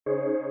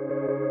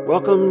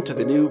Welcome to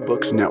the New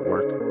Books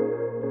Network.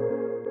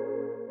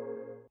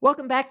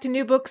 Welcome back to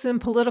New Books in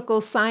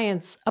Political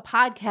Science, a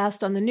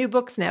podcast on the New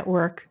Books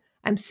Network.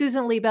 I'm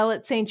Susan Liebell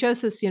at St.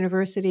 Joseph's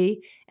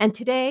University, and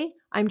today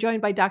I'm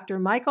joined by Dr.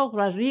 Michael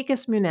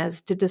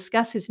Rodriguez-Munez to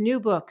discuss his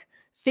new book,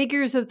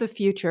 Figures of the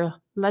Future,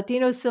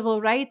 Latino Civil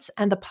Rights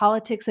and the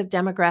Politics of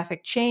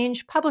Demographic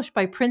Change, published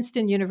by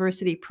Princeton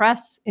University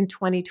Press in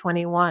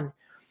 2021.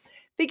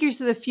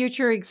 Figures of the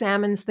Future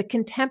examines the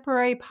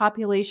contemporary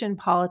population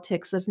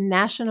politics of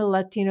national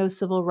Latino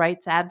civil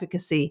rights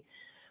advocacy.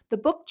 The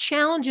book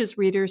challenges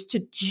readers to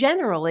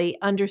generally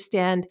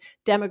understand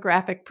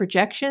demographic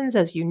projections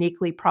as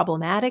uniquely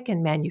problematic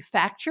and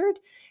manufactured,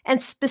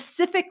 and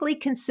specifically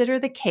consider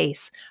the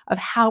case of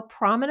how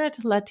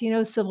prominent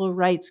Latino civil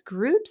rights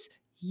groups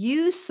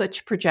use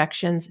such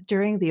projections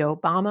during the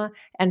Obama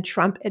and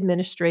Trump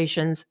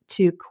administrations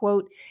to,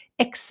 quote,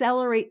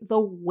 accelerate the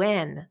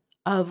when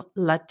of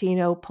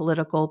Latino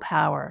political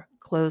power,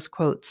 close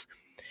quotes.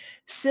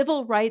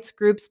 Civil rights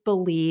groups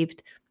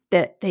believed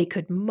that they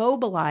could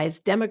mobilize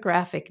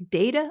demographic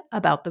data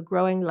about the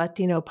growing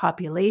Latino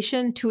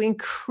population to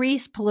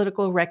increase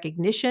political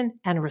recognition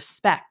and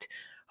respect,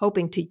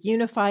 hoping to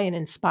unify and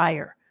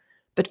inspire.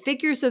 But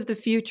Figures of the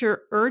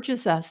Future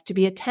urges us to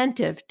be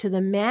attentive to the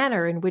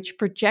manner in which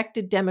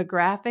projected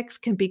demographics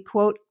can be,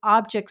 quote,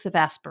 objects of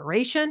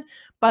aspiration,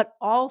 but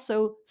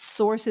also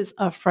sources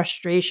of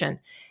frustration,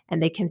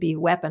 and they can be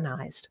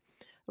weaponized.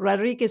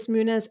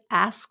 Rodriguez-Munez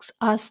asks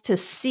us to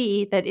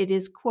see that it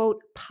is,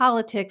 quote,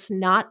 politics,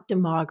 not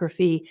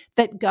demography,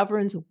 that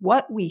governs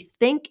what we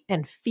think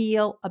and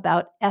feel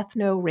about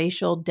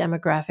ethno-racial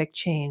demographic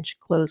change,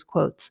 close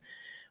quotes.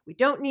 We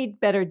don't need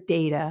better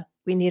data.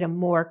 We need a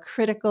more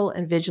critical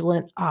and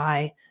vigilant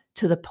eye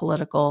to the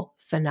political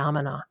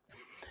phenomena.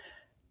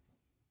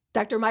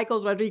 Dr.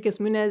 Michael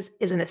Rodriguez-Munez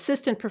is an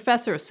assistant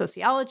professor of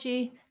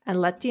sociology and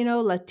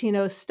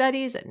Latino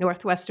studies at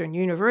Northwestern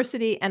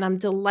University, and I'm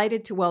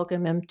delighted to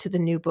welcome him to the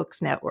New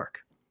Books Network.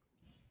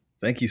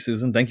 Thank you,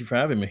 Susan. Thank you for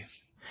having me.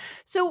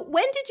 So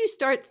when did you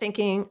start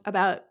thinking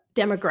about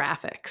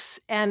demographics,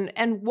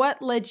 and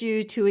what led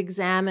you to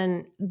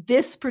examine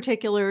this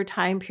particular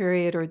time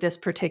period or this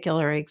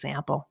particular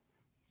example?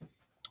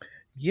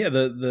 Yeah,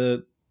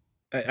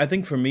 I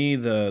think for me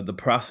the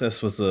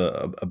process was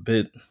a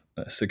bit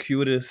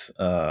circuitous.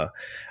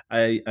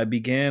 I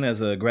began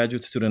as a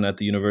graduate student at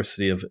the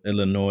University of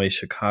Illinois,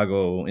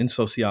 Chicago, in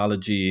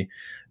sociology,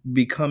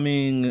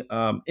 becoming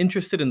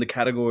interested in the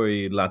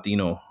category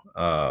Latino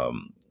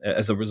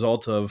as a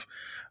result of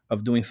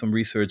doing some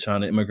research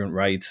on immigrant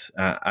rights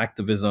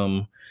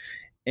activism.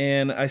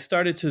 And I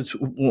started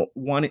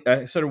wanting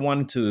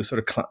to sort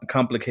of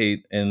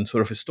complicate and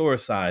sort of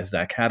historicize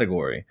that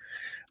category.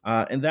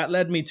 And that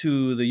led me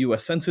to the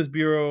U.S. Census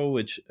Bureau,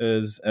 which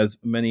is, as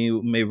many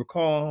may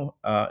recall,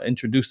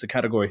 introduced the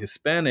category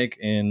Hispanic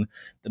in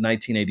the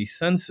 1980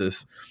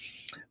 census.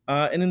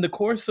 And in the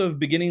course of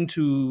beginning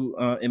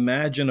to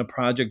imagine a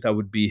project that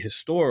would be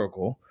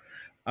historical,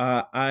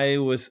 I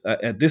was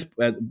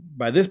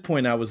by this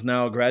point, I was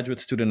now a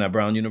graduate student at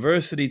Brown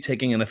University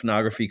taking an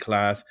ethnography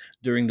class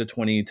during the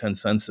 2010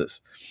 census.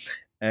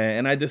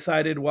 And I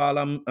decided, while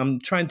I'm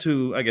trying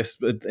to, I guess,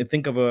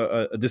 think of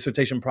a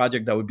dissertation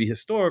project that would be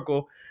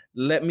historical,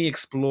 let me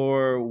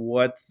explore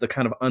what the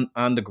kind of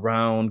on the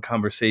ground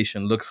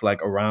conversation looks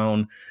like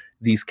around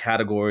these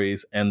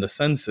categories and the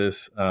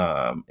census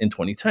in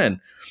 2010.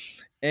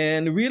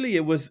 And really,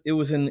 it was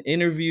in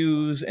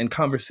interviews and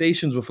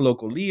conversations with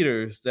local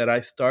leaders that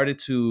I started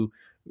to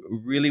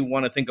really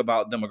want to think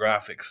about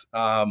demographics.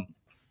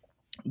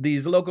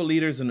 These local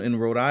leaders in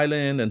Rhode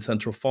Island and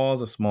Central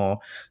Falls, a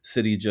small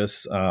city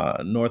just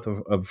north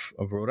of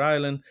Rhode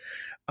Island,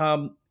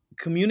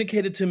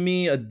 communicated to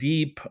me a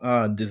deep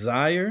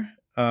desire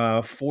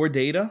for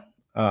data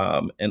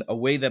and a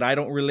way that I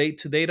don't relate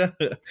to data,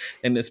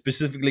 and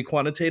specifically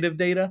quantitative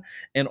data,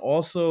 and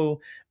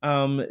also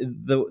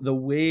the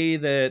way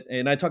that,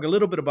 and I talk a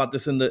little bit about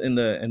this in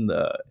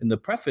the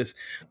preface,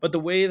 but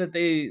the way that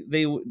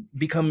they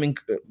become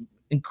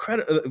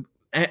incredible.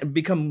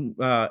 Become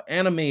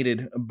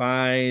animated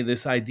by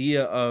this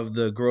idea of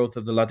the growth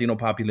of the Latino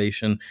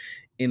population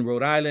in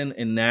Rhode Island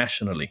and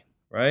nationally,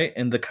 right?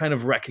 And the kind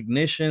of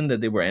recognition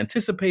that they were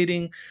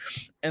anticipating.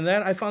 And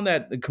that I found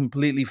that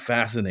completely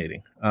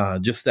fascinating,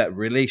 just that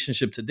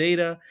relationship to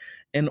data,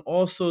 and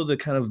also the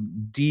kind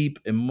of deep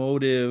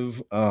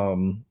emotive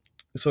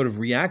sort of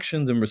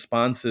reactions and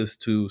responses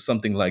to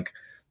something like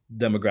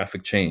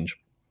demographic change.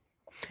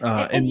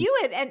 And you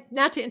had, and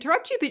not to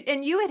interrupt you, but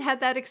you had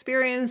that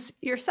experience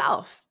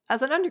yourself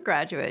as an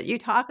undergraduate. You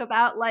talk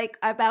about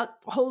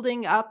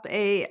holding up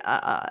a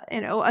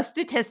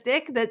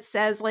statistic that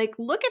says, like,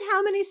 look at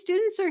how many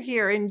students are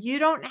here, and you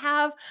don't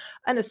have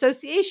an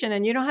association,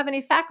 and you don't have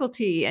any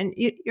faculty, and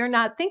you're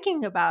not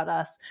thinking about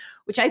us,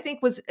 which I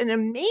think was an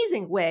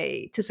amazing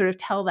way to sort of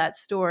tell that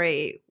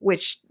story,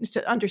 which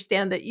to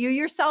understand that you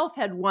yourself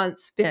had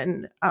once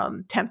been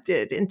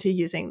tempted into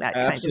using that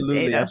kind of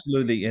data.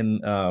 Absolutely.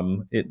 And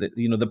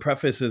the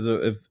preface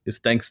is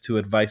thanks to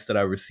advice that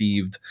I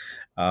received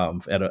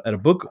at a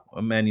book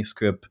a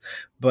manuscript.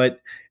 But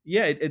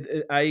yeah,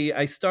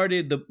 I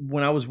started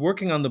when I was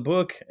working on the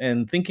book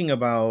and thinking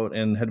about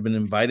and had been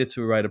invited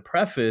to write a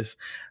preface.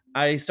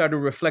 I started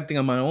reflecting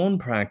on my own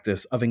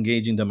practice of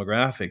engaging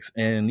demographics.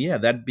 And yeah,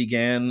 that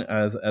began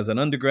as an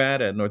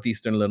undergrad at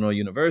Northeastern Illinois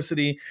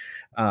University.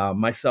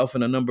 Myself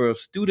and a number of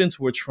students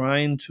were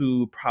trying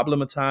to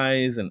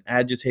problematize and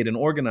agitate and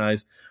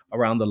organize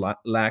around the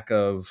lack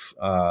of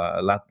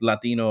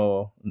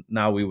Latino,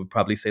 now we would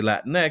probably say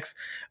Latinx,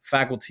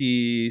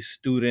 faculty,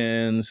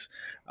 students,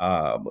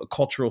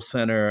 cultural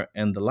center,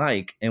 and the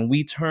like. And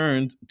we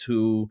turned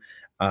to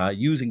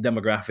using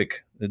demographic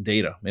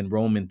data,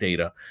 enrollment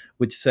data,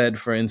 which said,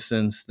 for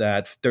instance,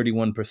 that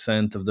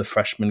 31% of the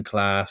freshman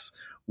class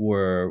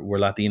were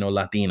Latino,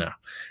 Latina.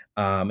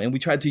 And we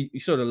tried to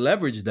sort of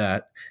leverage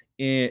that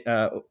in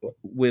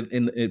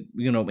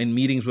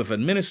meetings with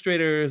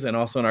administrators and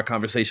also in our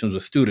conversations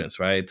with students,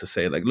 right? To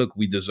say like, look,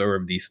 we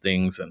deserve these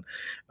things, and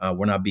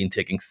we're not being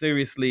taken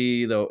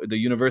seriously. The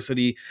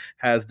university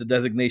has the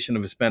designation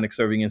of Hispanic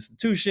serving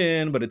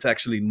institution, but it's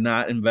actually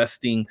not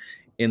investing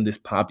in this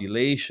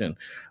population.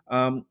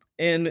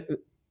 And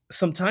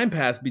some time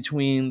passed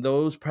between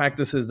those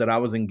practices that I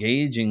was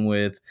engaging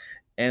with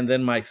and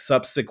then my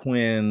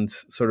subsequent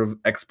sort of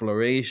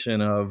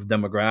exploration of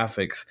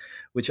demographics,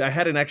 which I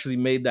hadn't actually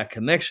made that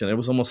connection. It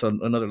was almost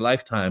another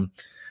lifetime.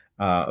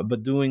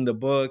 But doing the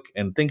book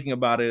and thinking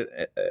about it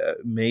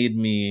made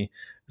me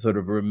sort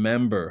of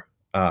remember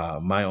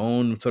my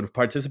own sort of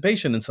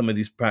participation in some of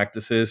these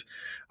practices,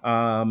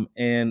 and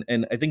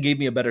I think gave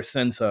me a better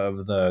sense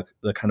of the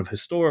kind of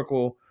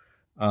historical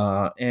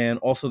and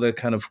also the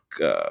kind of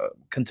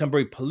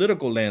contemporary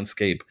political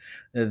landscape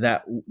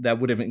that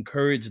would have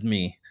encouraged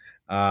me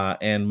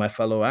and my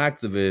fellow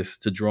activists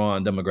to draw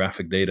on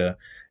demographic data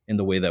in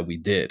the way that we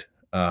did.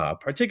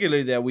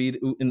 Particularly that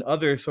in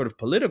other sort of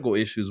political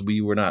issues,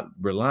 we were not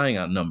relying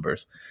on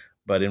numbers.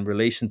 But in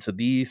relation to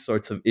these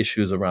sorts of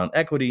issues around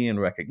equity and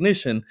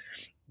recognition,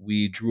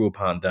 we drew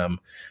upon them.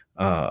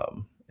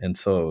 And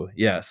so,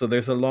 yeah, so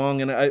there's a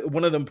long, and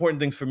one of the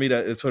important things for me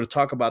to sort of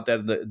talk about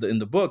that in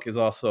the book is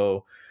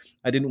also,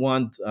 I didn't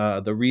want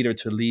the reader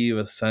to leave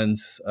a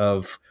sense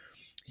of,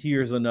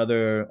 here's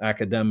another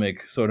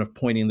academic sort of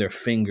pointing their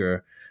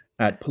finger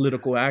at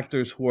political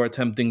actors who are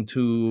attempting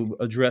to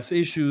address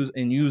issues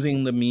and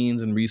using the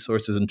means and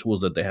resources and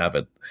tools that they have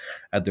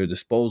at their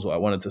disposal. I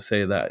wanted to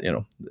say that,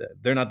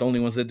 they're not the only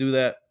ones that do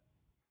that.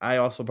 I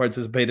also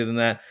participated in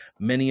that.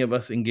 Many of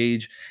us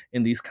engage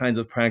in these kinds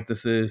of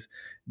practices.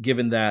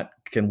 Given that,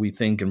 can we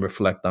think and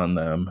reflect on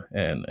them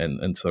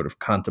and sort of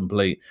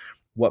contemplate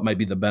what might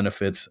be the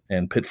benefits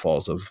and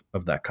pitfalls of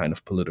that kind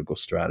of political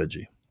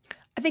strategy?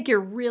 I think you're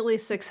really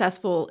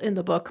successful in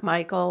the book,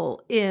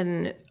 Michael,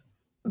 in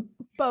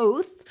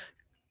both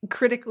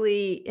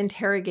critically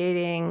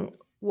interrogating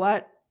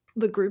what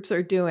the groups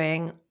are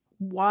doing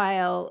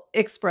while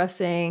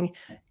expressing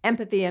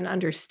empathy and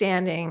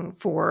understanding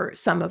for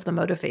some of the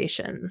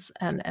motivations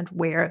and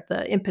where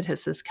the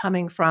impetus is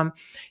coming from.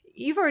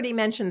 You've already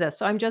mentioned this,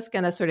 so I'm just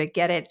going to sort of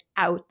get it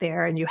out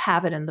there, and you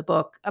have it in the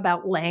book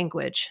about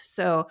language.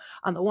 So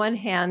on the one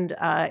hand,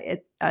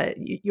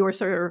 your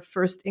sort of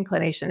first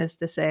inclination is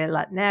to say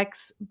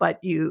Latinx,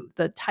 but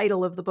the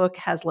title of the book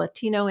has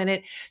Latino in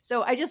it.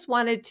 So I just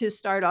wanted to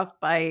start off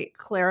by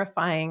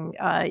clarifying,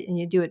 and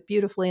you do it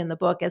beautifully in the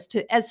book, as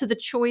to the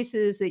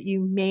choices that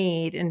you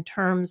made in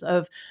terms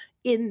of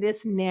in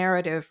this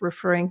narrative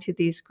referring to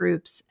these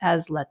groups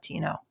as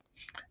Latino.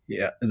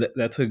 Yeah,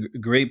 that's a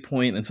great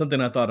point, and something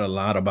I thought a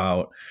lot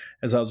about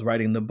as I was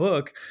writing the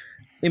book,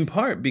 in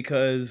part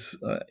because,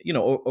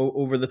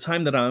 over the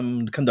time that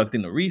I'm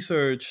conducting the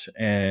research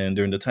and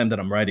during the time that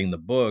I'm writing the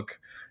book,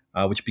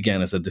 which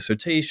began as a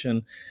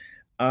dissertation,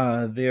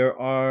 there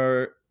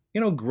are,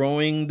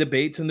 growing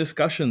debates and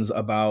discussions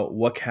about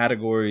what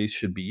categories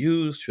should be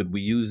used. Should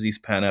we use these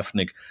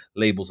pan-ethnic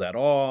labels at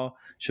all?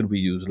 Should we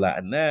use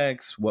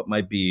Latinx? What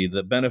might be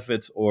the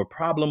benefits or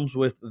problems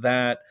with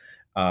that?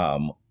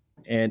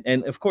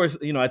 And of course,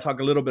 I talk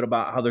a little bit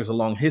about how there's a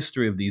long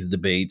history of these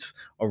debates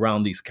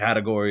around these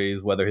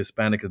categories, whether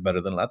Hispanic is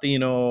better than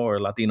Latino or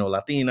Latino,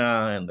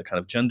 Latina, and the kind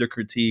of gender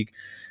critique,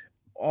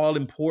 all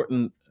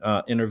important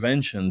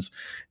interventions.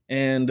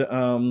 And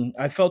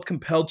I felt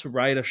compelled to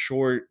write a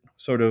short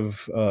sort of,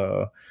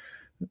 sort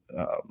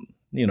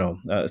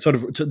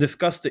of to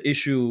discuss the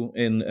issue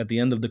at the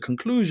end of the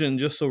conclusion,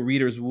 just so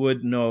readers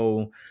would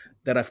know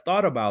that I've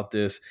thought about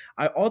this.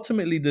 I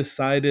ultimately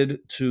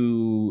decided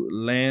to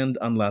land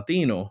on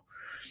Latino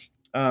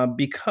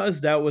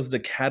because that was the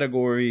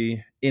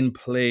category in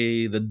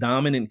play, the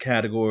dominant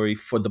category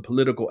for the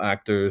political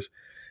actors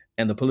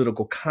and the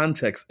political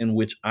context in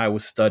which I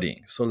was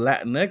studying. So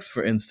Latinx,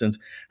 for instance,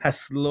 has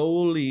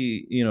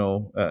slowly,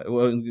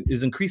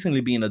 is increasingly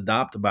being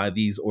adopted by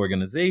these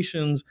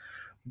organizations,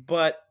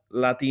 but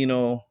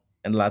Latino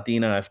and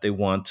Latina, if they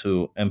want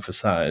to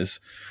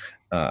emphasize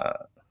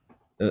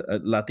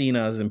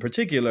Latinas in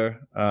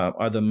particular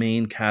are the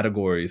main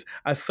categories.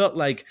 I felt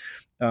like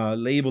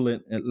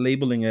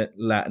labeling it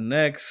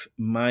Latinx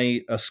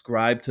might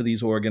ascribe to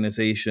these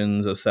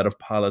organizations a set of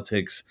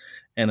politics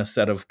and a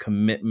set of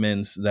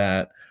commitments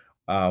that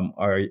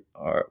are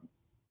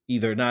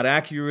either not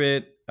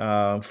accurate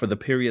for the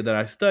period that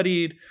I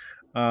studied,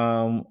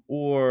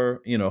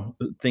 or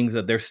things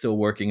that they're still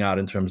working out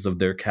in terms of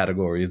their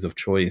categories of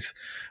choice.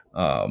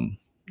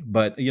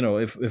 But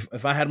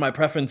if I had my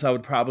preference, I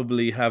would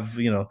probably have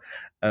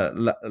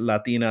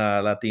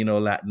Latina, Latino,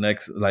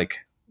 Latinx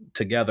like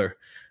together.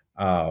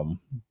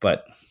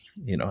 But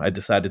I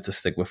decided to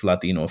stick with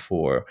Latino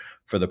for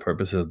the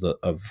purpose of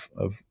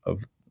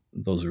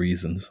those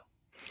reasons.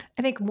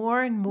 I think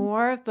more and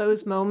more of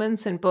those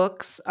moments in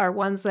books are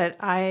ones that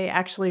I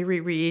actually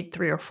reread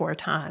 3 or 4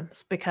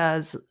 times,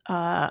 because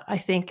I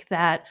think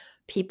that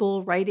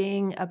people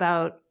writing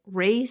about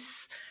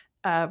race,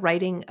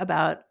 writing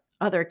about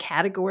other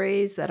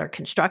categories that are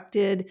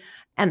constructed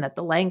and that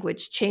the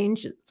language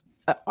changes,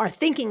 are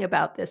thinking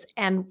about this.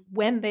 And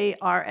when they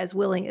are as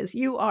willing as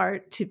you are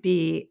to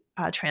be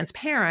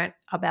transparent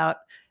about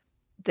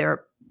the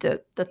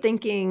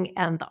thinking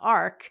and the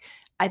arc,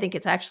 I think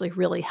it's actually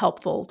really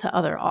helpful to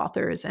other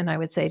authors. And I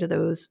would say to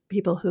those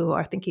people who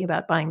are thinking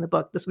about buying the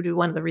book, this would be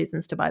one of the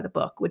reasons to buy the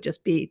book, would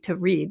just be to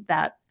read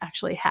that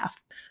actually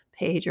half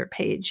page or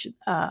page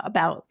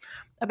about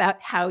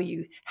how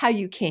you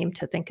came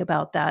to think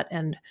about that,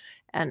 and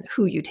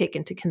who you take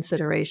into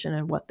consideration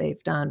and what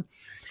they've done.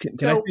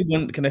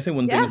 Can I say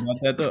one thing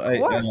about that though? Of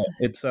course.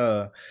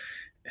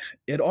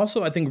 It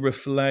also, I think,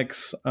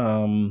 reflects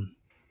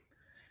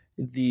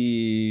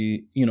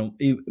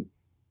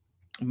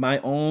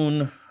my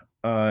own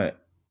I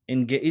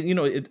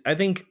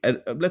think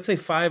let's say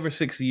 5 or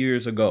 6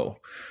 years ago,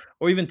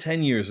 or even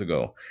 10 years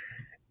ago,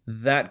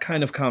 that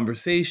kind of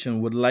conversation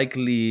would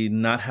likely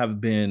not have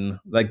been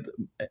like,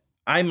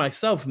 I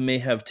myself may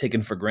have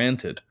taken for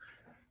granted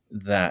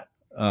that.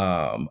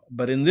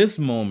 But in this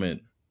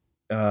moment,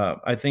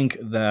 I think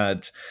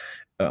that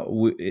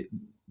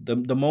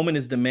the moment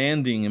is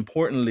demanding,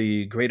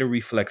 importantly, greater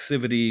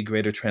reflexivity,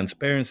 greater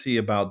transparency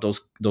about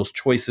those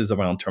choices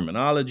around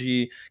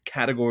terminology,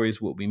 categories,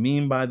 what we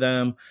mean by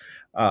them,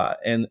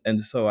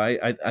 and so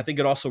I think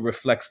it also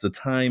reflects the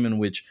time in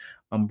which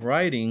I'm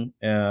writing,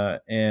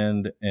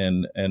 and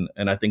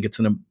I think it's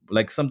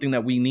like something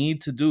that we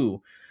need to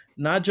do,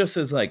 not just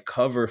as like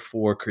cover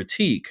for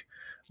critique,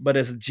 but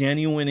as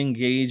genuine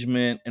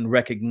engagement and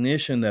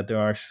recognition that there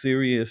are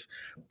serious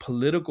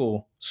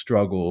political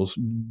struggles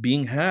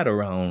being had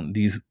around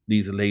these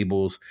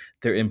labels,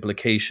 their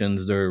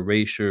implications, their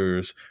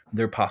erasures,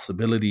 their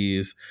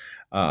possibilities,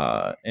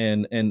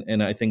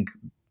 and I think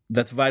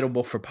that's vital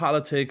both for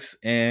politics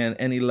and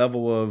any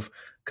level of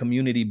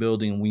community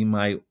building we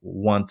might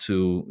want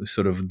to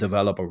sort of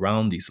develop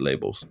around these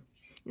labels.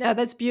 No,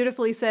 that's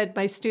beautifully said.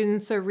 My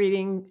students are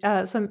reading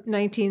some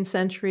 19th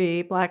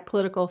century Black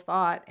political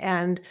thought,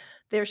 and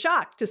they're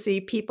shocked to see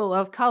people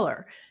of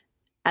color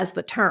as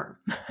the term,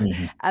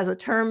 as a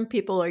term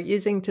people are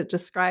using to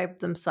describe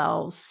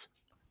themselves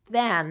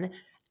then,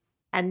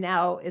 and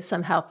now is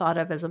somehow thought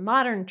of as a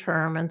modern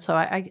term. And so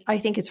I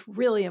think it's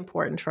really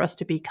important for us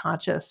to be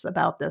conscious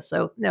about this.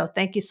 So no,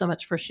 thank you so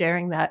much for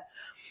sharing that.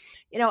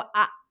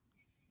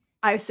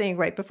 I was saying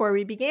right before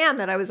we began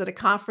that I was at a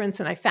conference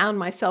and I found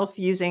myself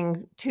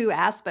using 2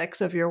 aspects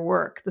of your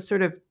work, the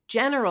sort of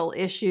general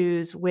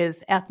issues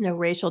with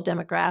ethno-racial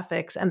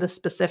demographics and the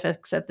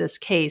specifics of this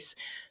case.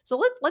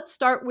 So let's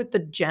start with the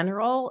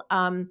general.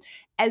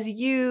 As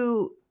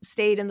you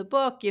state in the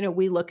book,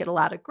 we look at a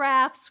lot of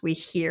graphs, we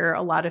hear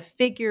a lot of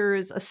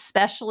figures,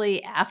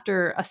 especially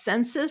after a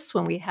census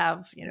when we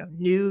have,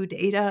 new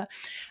data.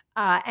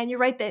 And you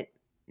write that,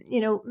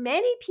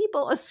 many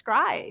people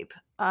ascribe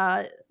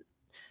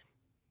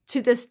to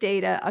this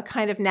data a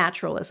kind of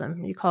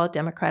naturalism. You call it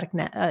demographic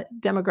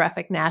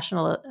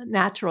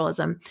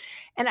naturalism.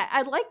 And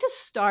I'd like to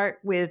start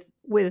with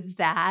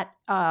that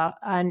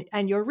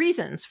and your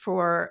reasons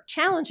for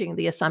challenging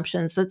the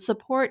assumptions that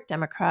support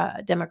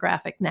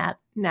demographic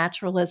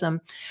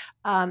naturalism,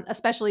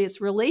 especially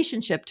its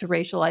relationship to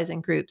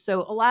racializing groups.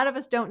 So a lot of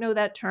us don't know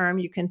that term.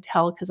 You can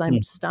tell because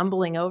I'm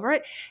stumbling over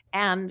it,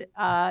 and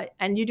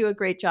you do a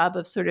great job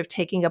of sort of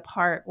taking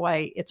apart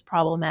why it's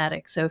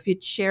problematic. So if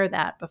you'd share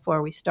that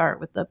before we start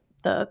with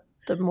the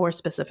more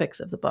specifics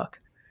of the book.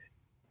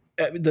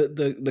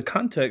 The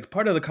context,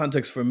 part of the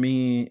context for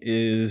me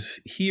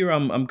is here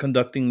I'm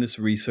conducting this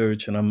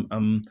research,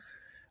 and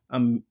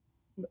I'm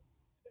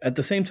at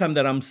the same time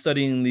that I'm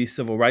studying these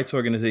civil rights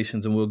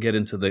organizations, and we'll get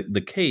into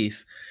the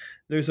case.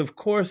 There's of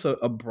course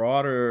a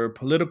broader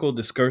political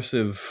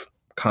discursive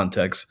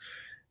context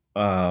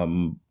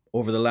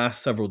over the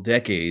last several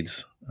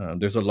decades.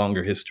 There's a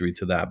longer history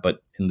to that,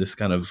 but in this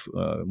kind of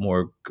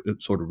more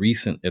sort of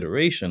recent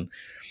iteration,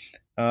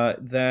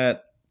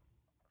 that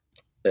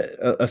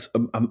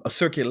a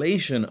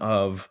circulation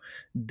of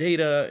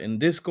data and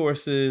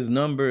discourses,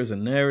 numbers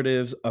and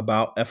narratives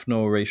about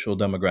ethno-racial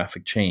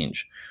demographic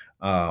change.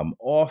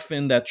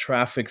 often that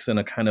traffics in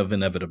a kind of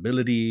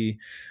inevitability,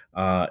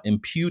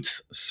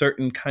 imputes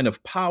certain kind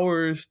of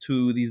powers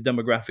to these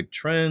demographic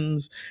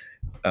trends.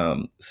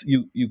 So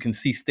you can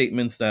see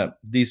statements that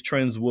these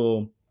trends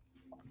will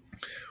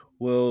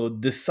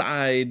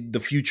decide the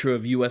future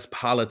of U.S.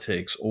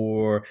 politics,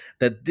 or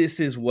that this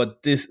is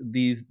what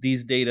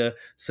these data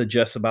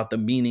suggests about the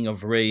meaning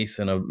of race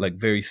in a like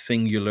very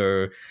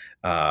singular,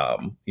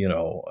 and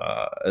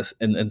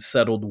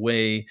settled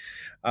way.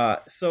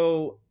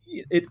 So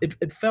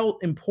it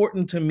felt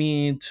important to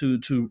me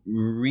to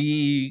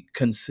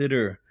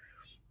reconsider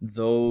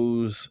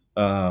those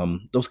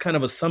kind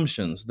of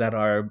assumptions that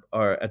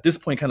are at this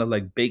point kind of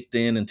like baked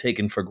in and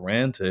taken for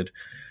granted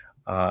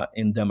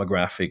in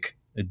demographic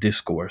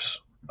discourse,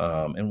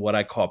 and what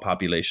I call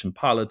population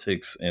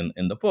politics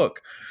in the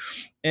book.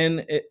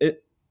 And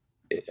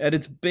at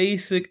its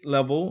basic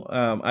level,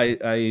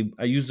 I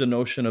use the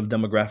notion of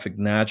demographic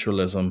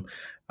naturalism,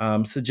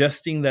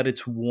 suggesting that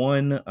it's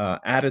one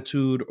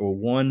attitude or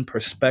one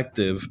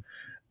perspective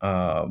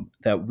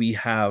that we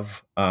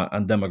have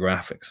on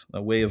demographics,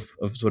 a way of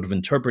sort of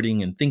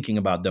interpreting and thinking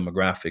about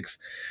demographics.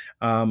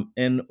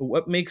 And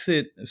what makes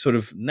it sort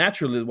of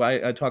natural,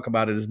 why I talk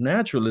about it as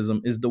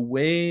naturalism, is the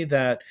way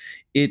that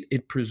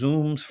it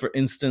presumes, for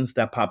instance,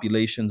 that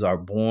populations are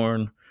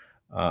born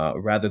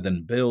rather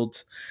than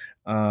built.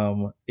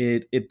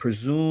 It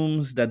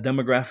presumes that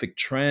demographic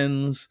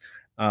trends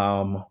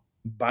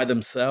by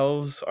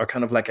themselves are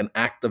kind of like an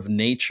act of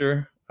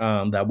nature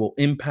that will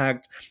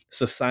impact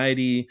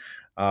society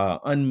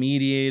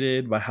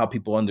unmediated by how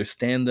people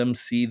understand them,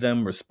 see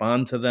them,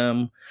 respond to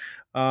them.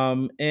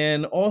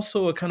 And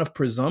also a kind of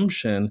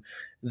presumption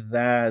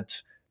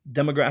that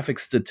demographic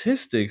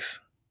statistics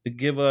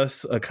give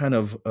us a kind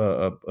of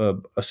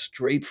a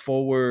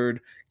straightforward,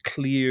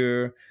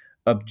 clear,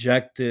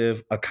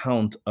 objective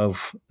account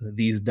of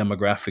these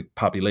demographic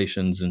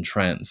populations and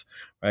trends,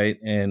 right?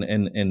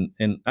 And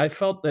I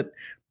felt that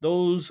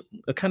those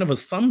kind of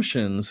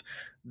assumptions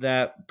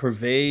that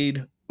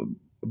pervade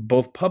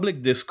both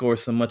public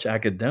discourse and much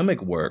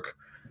academic work.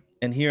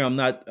 And here I'm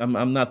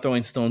not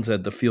throwing stones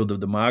at the field of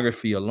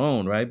demography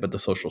alone, right? But the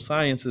social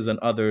sciences and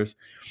others.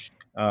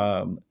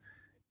 Um,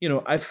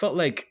 I felt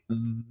like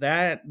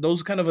that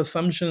those kind of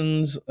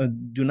assumptions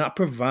do not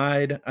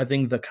provide, I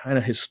think, the kind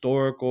of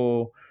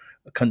historical,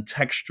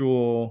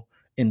 contextual,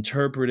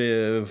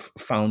 interpretive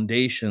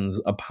foundations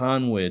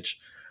upon which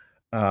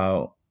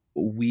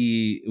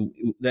we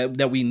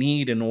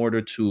need in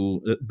order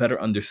to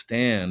better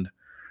understand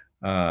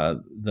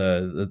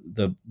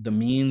the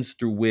means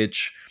through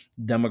which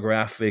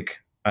demographic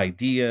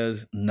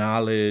ideas,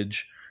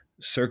 knowledge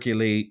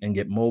circulate and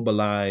get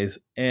mobilized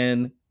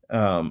and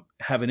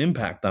have an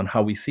impact on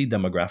how we see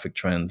demographic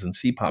trends and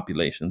see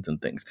populations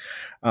and things.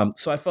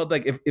 So I felt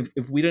like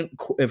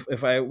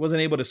if I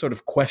wasn't able to sort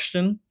of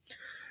question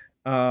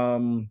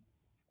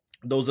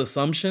those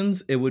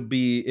assumptions, it would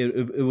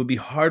be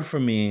hard for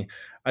me,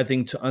 I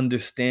think, to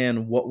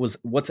understand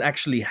what's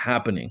actually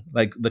happening,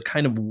 like the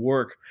kind of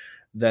work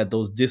that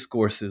those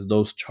discourses,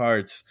 those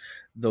charts,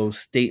 those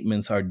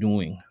statements are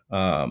doing.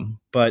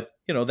 But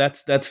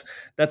that's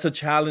a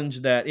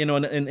challenge that,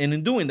 and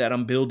in doing that,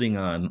 I'm building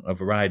on a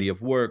variety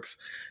of works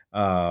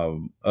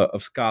of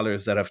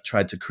scholars that have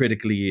tried to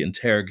critically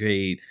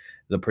interrogate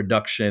the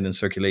production and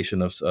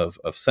circulation of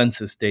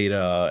census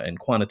data and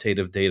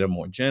quantitative data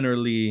more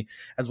generally,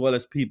 as well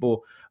as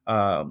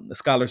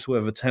scholars who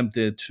have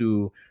attempted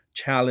to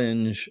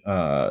challenge,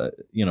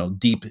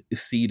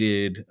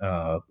 deep-seated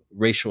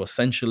racial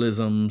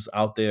essentialisms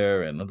out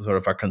there and sort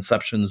of our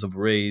conceptions of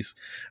race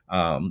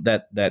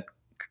that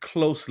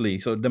closely.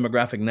 So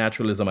demographic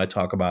naturalism I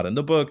talk about in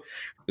the book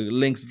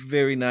links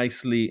very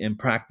nicely in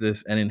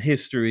practice and in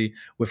history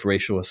with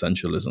racial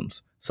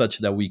essentialisms, such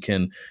that we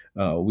can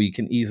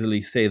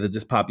easily say that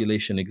this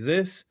population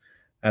exists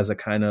as a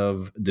kind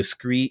of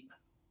discrete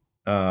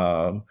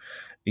a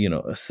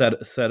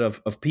set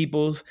of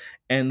peoples,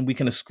 and we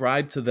can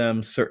ascribe to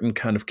them certain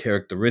kind of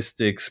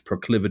characteristics,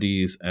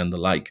 proclivities, and the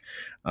like.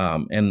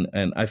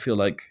 And I feel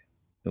like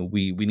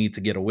we need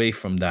to get away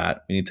from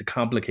that. We need to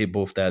complicate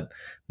both that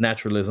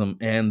naturalism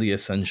and the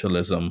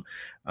essentialism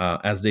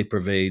as they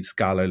pervade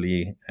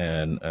scholarly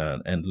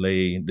and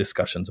lay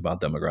discussions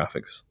about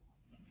demographics.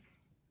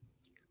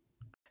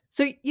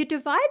 So you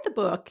divide the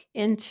book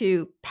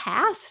into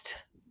past,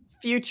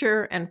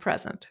 future, and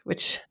present,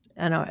 which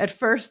I know at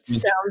first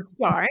sounds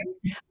jarring,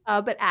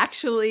 but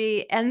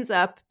actually ends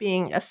up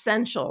being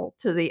essential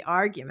to the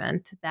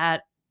argument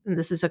that, and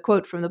this is a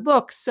quote from the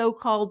book,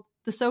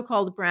 the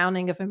so-called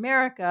Browning of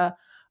America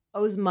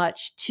owes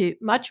much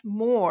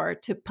more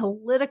to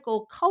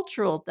political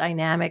cultural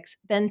dynamics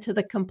than to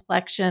the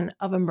complexion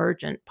of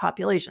emergent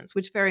populations,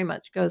 which very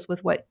much goes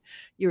with what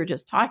you were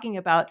just talking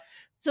about.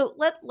 So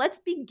let's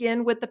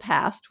begin with the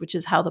past, which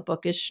is how the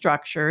book is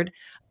structured.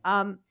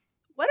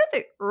 What are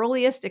the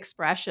earliest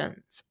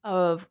expressions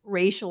of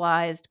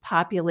racialized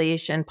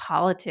population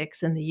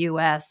politics in the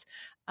U.S.?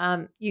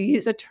 You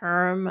use a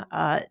term,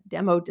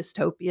 demo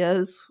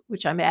dystopias,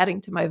 which I'm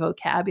adding to my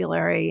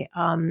vocabulary,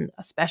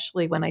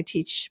 especially when I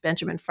teach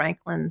Benjamin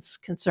Franklin's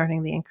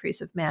Concerning the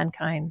Increase of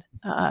Mankind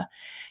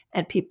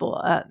and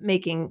people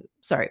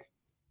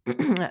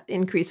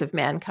increase of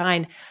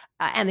mankind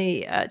and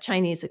the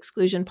Chinese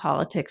exclusion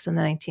politics in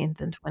the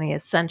 19th and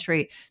 20th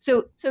century.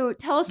 So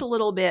tell us a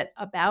little bit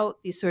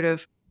about these sort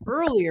of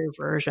earlier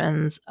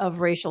versions of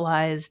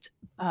racialized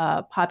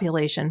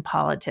population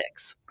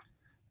politics.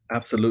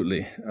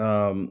 Absolutely.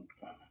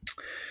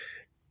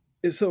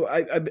 So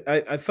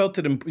I felt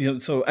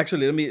it, so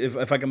actually, let me,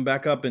 if I can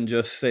back up and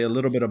just say a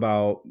little bit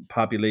about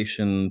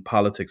population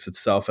politics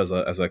itself as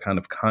a kind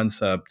of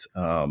concept.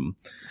 Of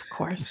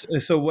course.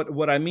 So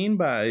what I mean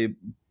by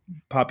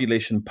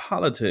population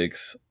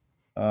politics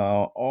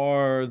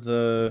are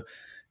the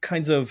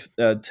kinds of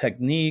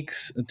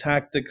techniques,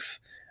 tactics,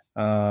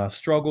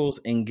 struggles,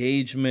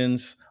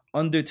 engagements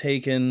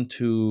undertaken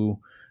to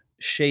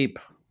shape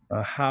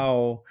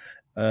how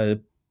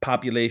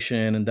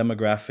population and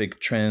demographic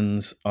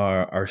trends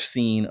are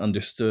seen,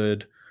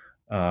 understood,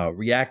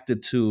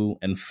 reacted to,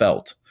 and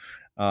felt.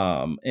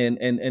 And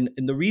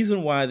the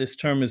reason why this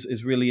term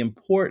is really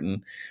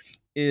important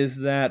is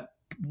that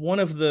one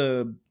of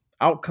the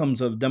outcomes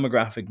of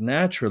demographic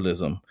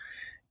naturalism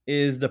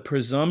is the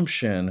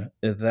presumption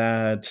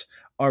that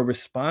our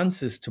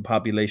responses to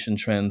population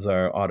trends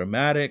are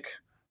automatic.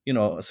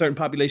 A certain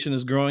population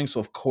is growing, so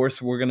of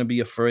course we're going to be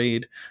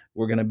afraid,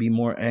 we're going to be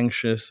more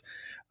anxious,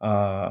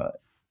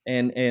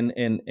 and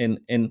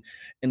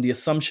the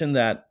assumption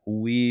that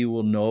we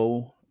will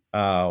know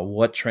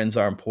what trends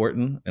are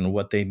important and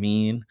what they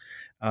mean.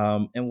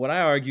 And what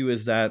I argue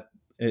is that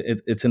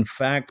it's in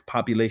fact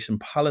population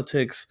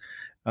politics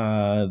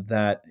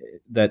that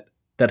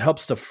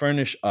helps to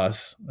furnish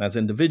us as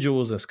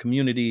individuals, as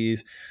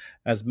communities,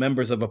 as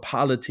members of a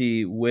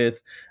polity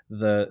with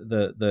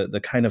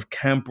the kind of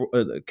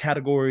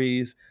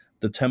categories,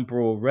 the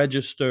temporal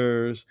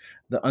registers,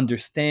 the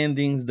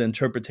understandings, the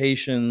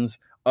interpretations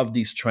of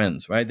these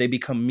trends, right? They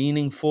become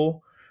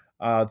meaningful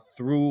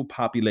through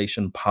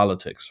population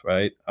politics,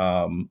 right?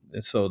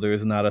 So there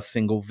is not a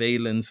single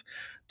valence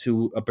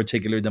to a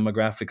particular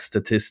demographic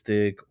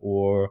statistic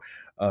or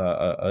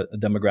a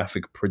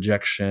demographic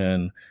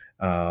projection.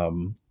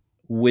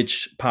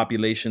 Which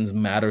populations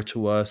matter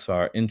to us,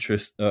 are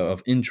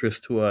of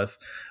interest to us.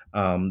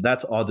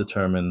 That's all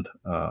determined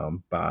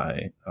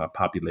by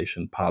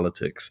population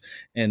politics,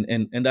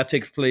 and that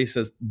takes place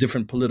as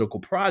different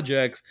political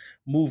projects,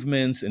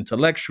 movements,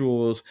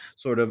 intellectuals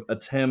sort of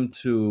attempt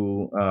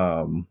to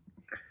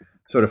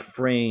sort of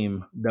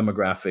frame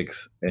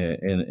demographics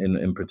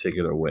in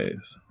particular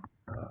ways.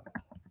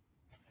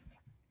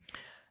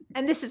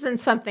 And this isn't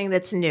something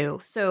that's new.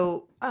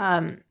 So,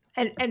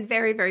 and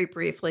very, very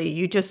briefly,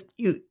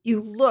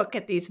 you look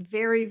at these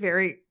very,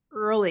 very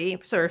early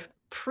sort of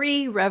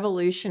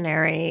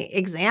pre-revolutionary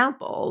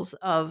examples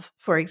of,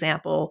 for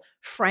example,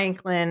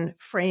 Franklin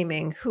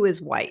framing who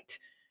is white.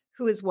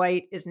 Who is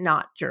white is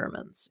not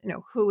Germans.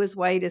 Who is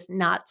white is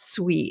not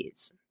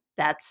Swedes.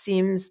 That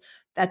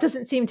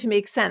doesn't seem to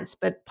make sense.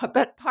 But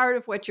part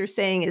of what you're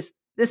saying is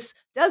this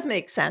does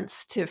make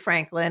sense to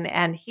Franklin,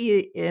 and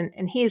he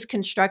is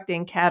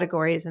constructing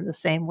categories in the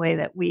same way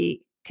that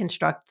we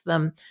construct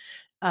them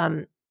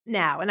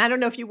now. And I don't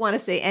know if you want to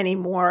say any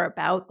more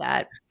about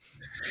that.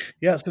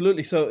 Yeah,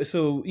 absolutely.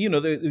 So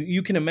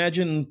you can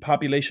imagine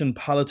population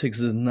politics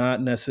is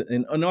not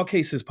necessarily, in all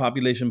cases,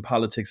 population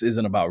politics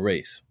isn't about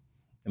race.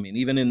 I mean,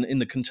 even in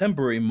the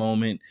contemporary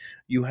moment,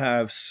 you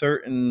have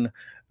certain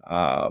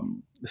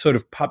sort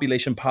of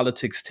population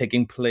politics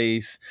taking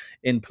place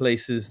in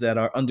places that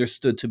are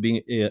understood to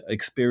be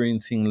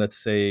experiencing, let's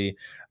say,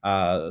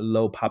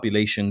 low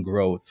population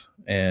growth.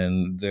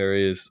 And there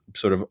is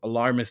sort of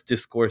alarmist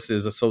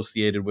discourses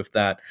associated with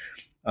that.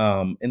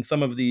 In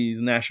some of these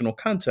national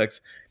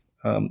contexts,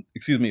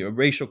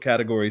 racial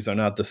categories are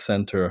not the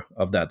center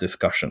of that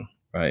discussion,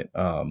 right?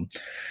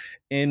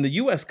 In the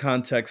U.S.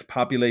 context,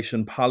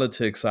 population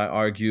politics, I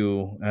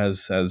argue,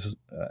 as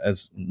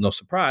no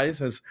surprise,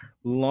 has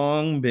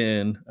long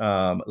been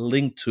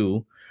linked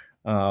to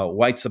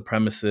white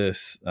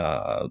supremacist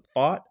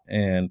thought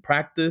and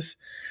practice,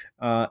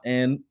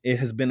 and it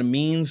has been a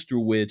means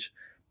through which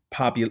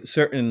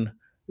certain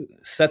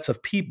sets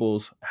of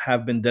peoples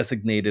have been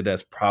designated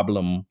as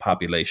problem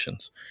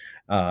populations.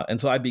 And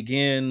so I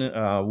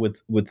began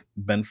with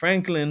Ben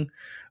Franklin,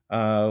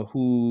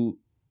 who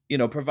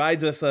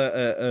provides us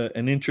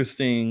an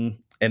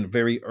interesting and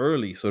very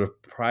early, sort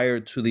of prior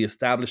to the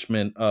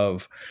establishment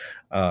of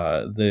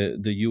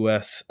the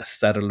U.S.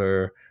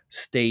 settler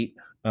state,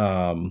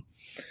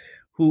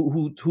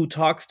 who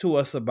talks to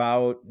us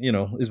about,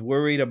 is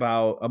worried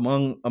about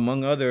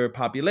among other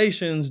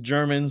populations,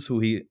 Germans, who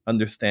he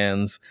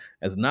understands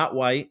as not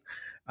white,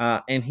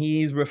 and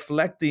he's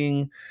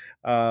reflecting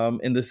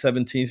in the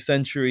 17th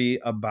century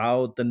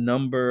about the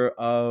number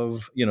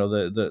of,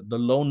 the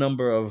low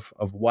number of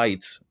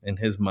whites in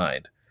his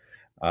mind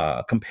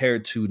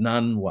compared to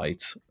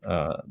non-whites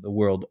the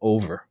world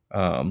over.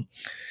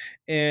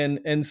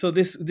 And so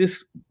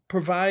this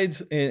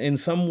provides in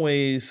some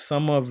ways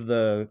some of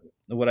the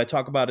what I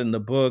talk about in the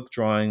book,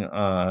 drawing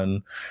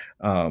on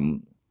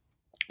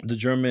the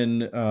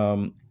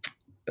German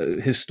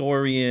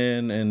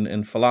historian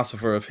and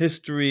philosopher of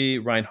history,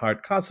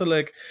 Reinhard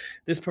Koselleck.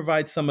 This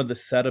provides some of the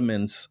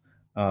sediments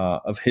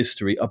of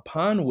history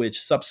upon which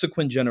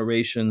subsequent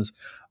generations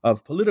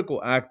of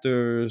political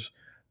actors,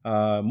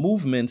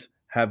 movements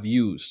have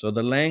used. So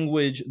the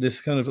language,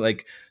 this kind of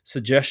like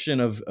suggestion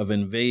of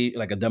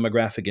like a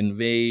demographic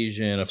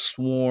invasion, of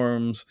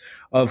swarms,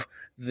 of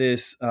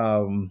this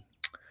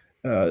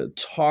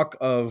talk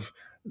of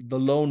the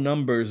low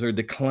numbers or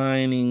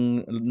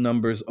declining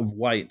numbers of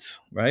whites,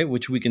 right?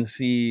 Which we can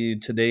see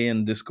today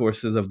in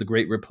discourses of the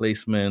Great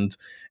Replacement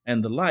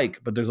and the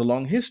like, but there's a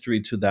long history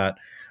to that.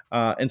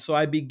 And so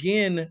I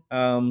begin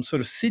sort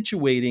of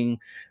situating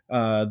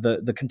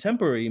the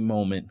contemporary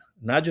moment,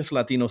 not just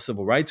Latino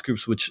civil rights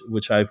groups,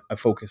 which I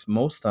focus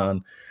most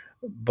on,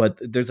 but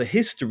there's a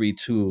history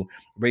to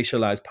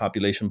racialized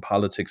population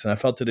politics. And I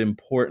felt it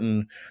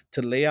important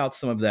to lay out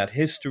some of that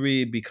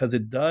history because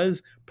it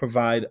does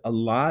provide a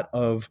lot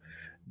of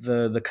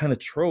the kind of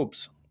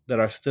tropes that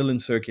are still in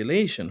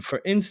circulation.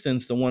 For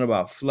instance, the one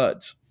about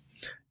floods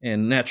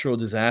and natural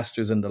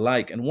disasters and the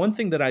like. And one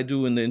thing that I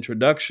do in the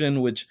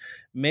introduction, which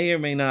may or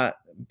may not,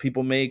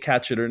 people may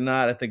catch it or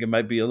not, I think it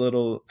might be a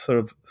little sort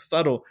of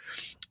subtle,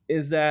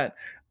 is that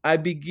I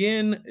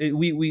begin,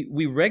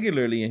 we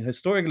regularly and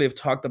historically have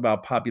talked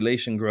about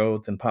population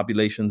growth and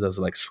populations as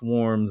like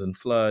swarms and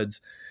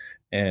floods,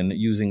 and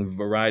using a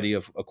variety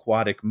of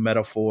aquatic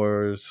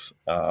metaphors,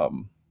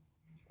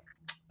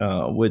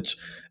 which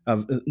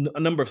a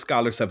number of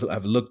scholars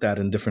have looked at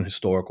in different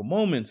historical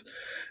moments.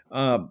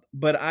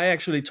 But I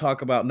actually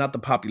talk about not the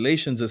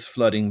populations as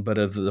flooding, but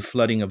of the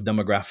flooding of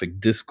demographic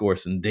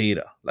discourse and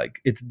data.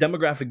 Like it's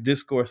demographic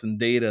discourse and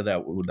data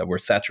that we're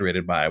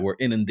saturated by, we're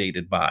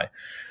inundated by,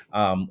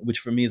 which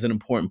for me is an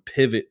important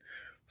pivot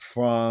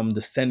from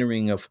the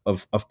centering of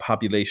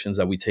populations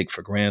that we take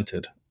for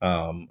granted.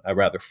 I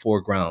rather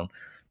foreground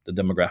the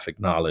demographic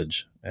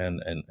knowledge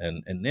and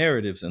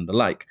narratives and the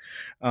like.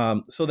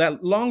 So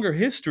that longer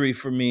history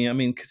for me, I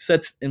mean,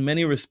 sets in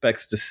many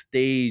respects the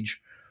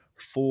stage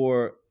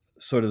for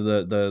sort of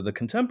the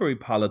contemporary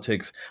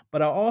politics.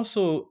 But I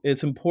also,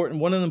 it's important,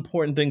 one of the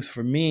important things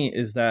for me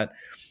is that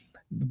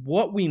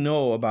what we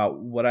know about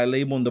what I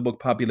label in the book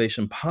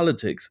population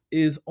politics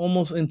is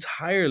almost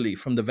entirely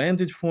from the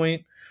vantage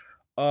point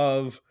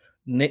of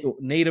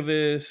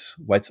nativists,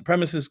 white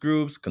supremacist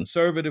groups,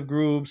 conservative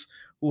groups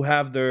who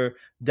have their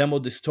demo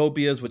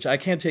dystopias, which I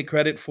can't take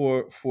credit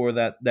for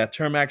that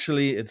term.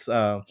 Actually, it's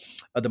a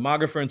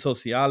demographer and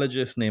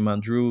sociologist named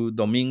Andrew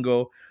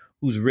Domingo,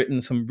 who's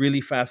written some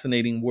really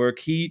fascinating work.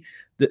 He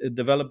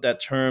developed that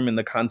term in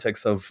the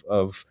context of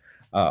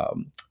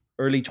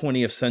early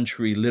 20th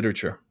century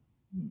literature,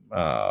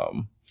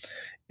 and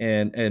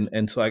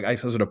so I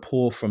sort of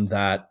pull from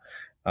that.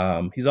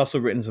 He's also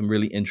written some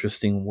really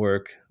interesting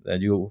work that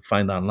you'll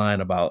find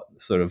online about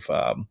sort of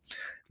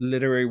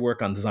literary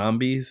work on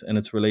zombies and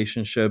its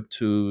relationship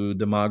to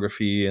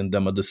demography and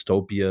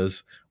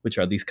demodystopias, which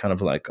are these kind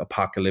of like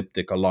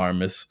apocalyptic,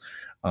 alarmist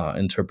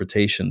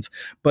interpretations.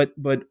 But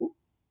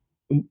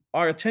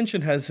our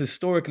attention has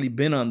historically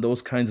been on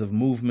those kinds of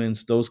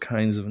movements, those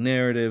kinds of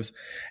narratives,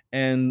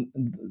 and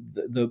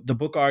the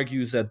book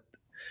argues that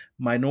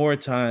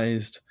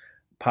minoritized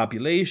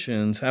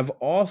populations have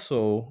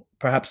also,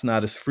 perhaps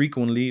not as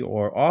frequently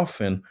or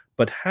often,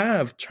 but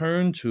have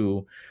turned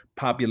to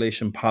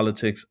population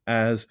politics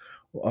as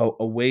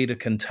a way to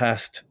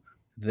contest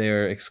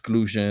their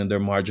exclusion, their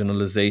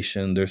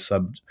marginalization, their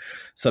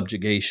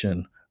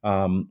subjugation.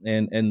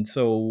 And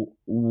so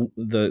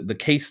the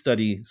case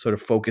study sort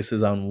of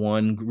focuses on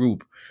one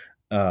group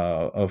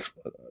of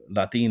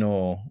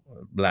Latino,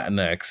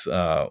 Latinx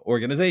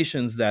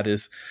organizations that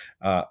is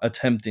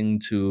attempting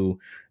to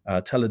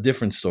tell a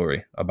different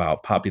story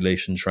about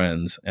population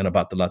trends and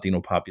about the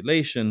Latino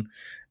population.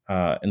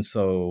 And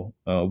so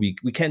we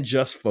can't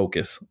just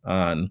focus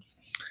on,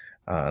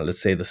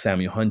 let's say, the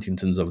Samuel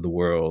Huntingtons of the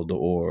world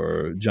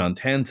or John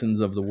Tantons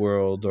of the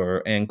world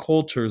or Ann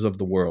Coulters of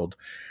the world.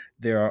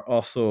 There are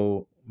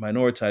also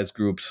minoritized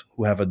groups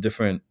who have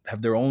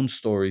their own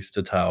stories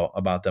to tell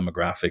about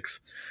demographics,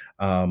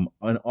 and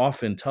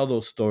often tell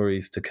those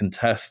stories to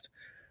contest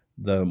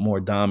the more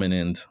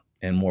dominant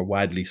and more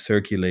widely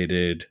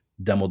circulated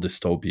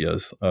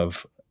demodystopias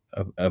of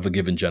a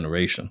given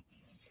generation.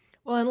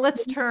 Well, and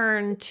let's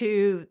turn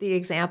to the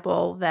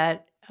example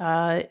that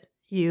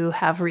you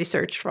have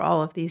researched for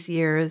all of these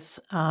years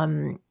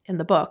in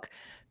the book.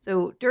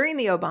 So during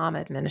the Obama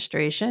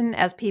administration,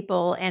 as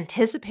people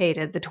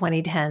anticipated the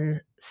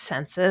 2010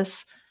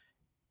 census,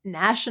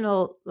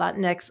 national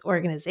Latinx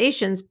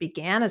organizations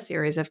began a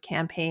series of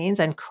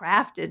campaigns and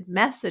crafted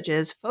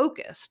messages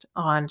focused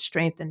on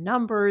strength in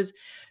numbers.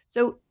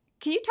 So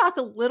can you talk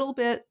a little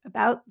bit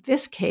about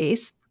this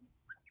case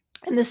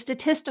and the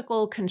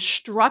statistical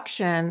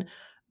construction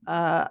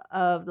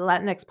of the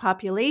Latinx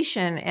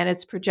population and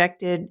its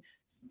projected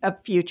of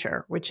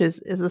future, which is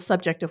the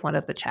subject of one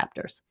of the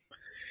chapters.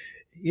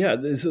 Yeah,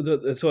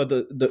 so at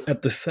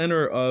the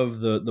center of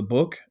the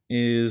book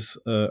is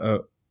a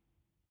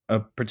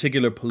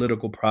particular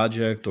political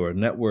project or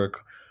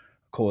network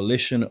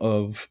coalition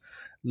of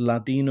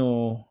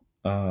Latino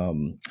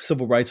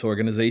civil rights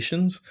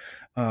organizations.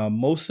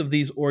 Most of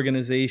these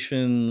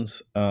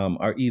organizations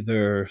are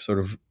either sort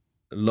of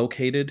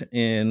located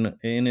in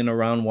and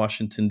around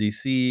Washington,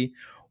 D.C.,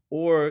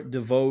 or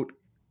devote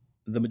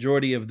the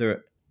majority of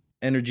their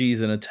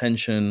energies and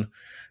attention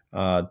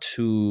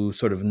to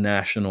sort of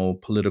national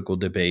political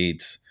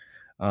debates.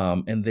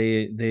 And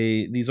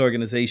these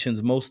organizations,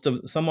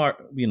 some are,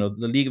 the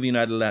League of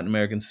United Latin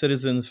American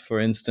Citizens, for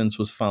instance,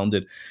 was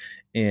founded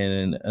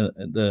in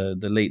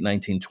the late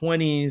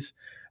 1920s.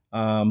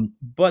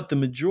 But the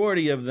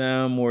majority of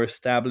them were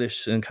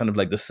established in kind of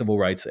like the civil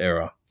rights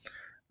era.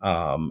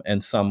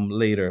 And some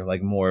later,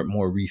 like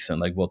more recent,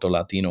 like Voto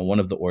Latino, one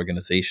of the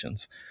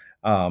organizations.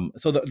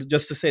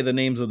 Just to say the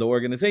names of the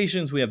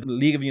organizations, we have the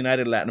League of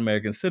United Latin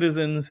American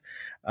Citizens,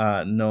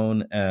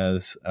 known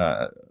as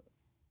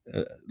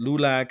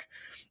LULAC,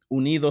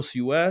 Unidos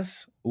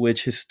US,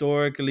 which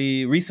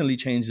recently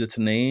changed its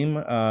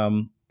name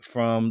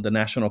from the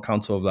National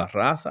Council of La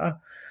Raza,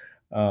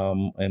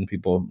 and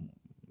people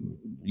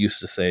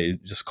used to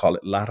just call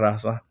it La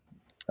Raza.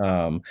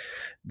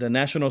 The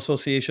National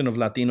Association of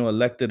Latino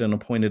Elected and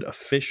Appointed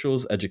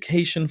Officials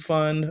Education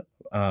Fund,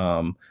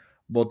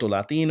 Voto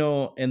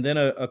Latino, and then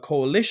a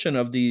coalition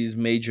of these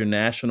major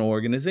national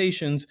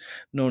organizations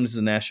known as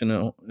the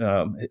National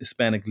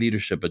Hispanic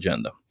Leadership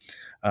Agenda,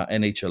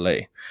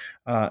 NHLA.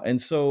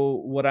 And so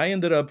what I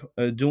ended up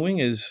doing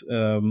is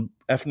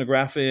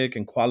ethnographic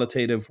and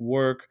qualitative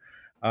work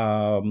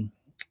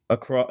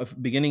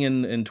beginning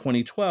in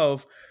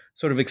 2012,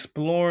 sort of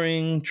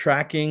exploring,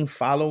 tracking,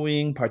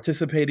 following,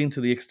 participating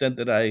to the extent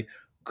that I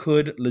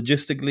could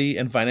logistically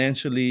and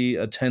financially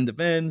attend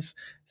events,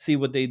 see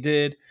what they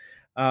did.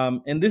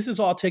 And this is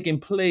all taking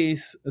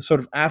place sort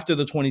of after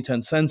the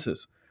 2010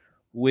 census,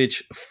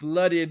 which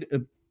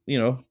flooded,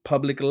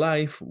 public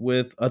life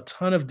with a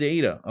ton of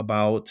data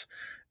about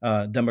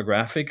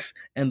demographics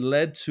and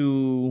led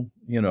to,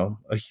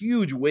 a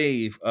huge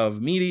wave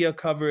of media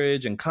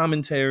coverage and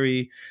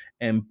commentary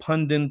and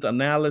pundit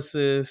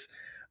analysis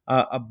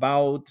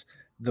about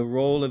the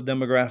role of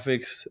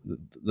demographics,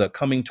 the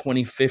coming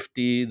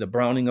 2050, the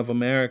browning of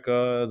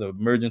America, the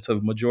emergence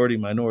of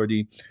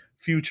majority-minority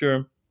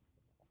future.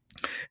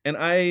 And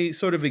I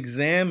sort of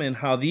examine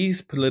how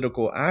these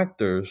political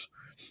actors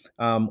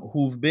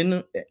who've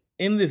been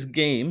in this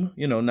game,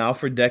 now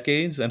for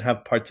decades and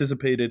have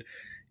participated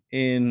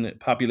in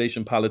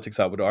population politics,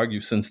 I would argue,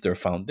 since their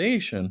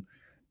foundation,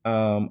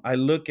 I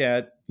look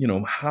at,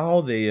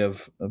 how they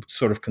have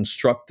sort of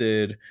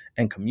constructed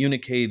and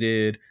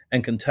communicated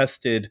and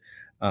contested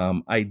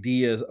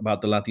ideas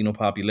about the Latino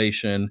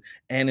population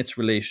and its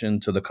relation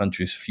to the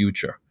country's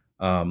future.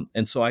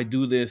 And so I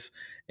do this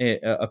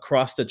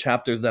across the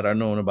chapters that are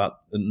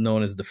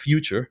known as the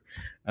future.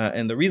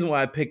 And the reason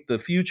why I picked the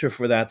future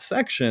for that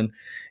section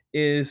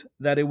is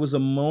that it was a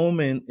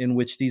moment in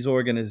which these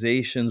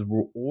organizations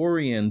were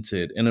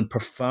oriented in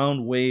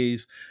profound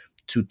ways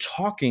to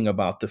talking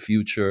about the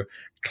future,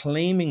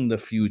 claiming the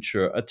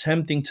future,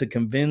 attempting to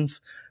convince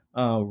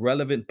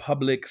relevant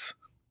publics,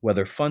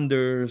 whether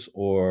funders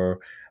or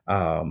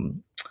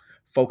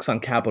folks on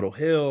Capitol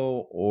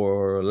Hill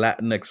or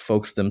Latinx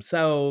folks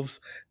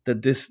themselves,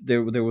 that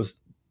there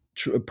was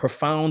a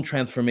profound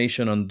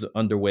transformation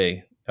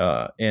underway,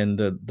 and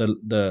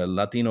the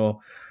Latino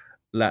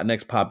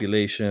Latinx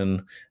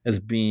population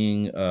as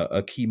being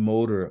a key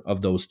motor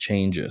of those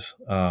changes.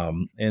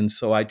 And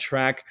so I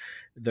track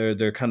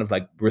their kind of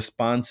like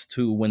response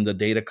to when the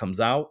data comes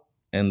out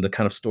and the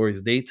kind of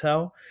stories they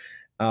tell.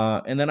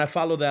 And then I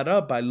follow that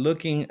up by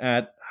looking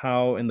at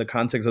how, in the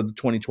context of the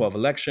 2012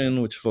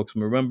 election, which folks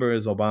remember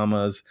is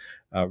Obama's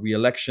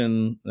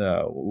reelection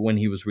when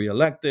he was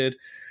reelected,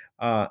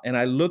 and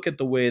I look at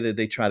the way that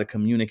they try to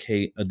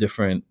communicate a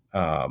different,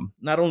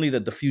 not only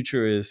that the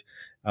future is,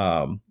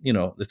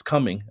 it's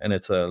coming and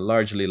it's a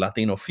largely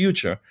Latino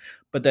future,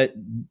 but that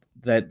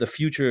the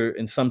future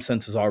in some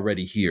sense is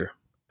already here,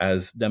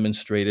 as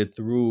demonstrated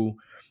through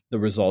the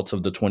results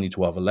of the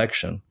 2012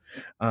 election.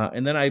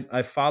 And then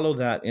I follow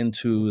that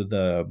into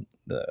the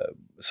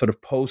sort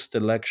of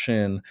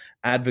post-election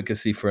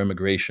advocacy for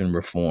immigration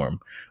reform,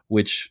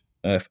 which,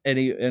 if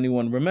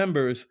anyone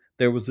remembers,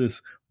 there was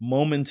this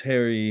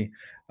momentary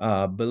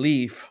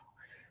belief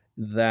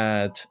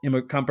that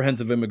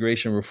comprehensive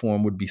immigration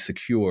reform would be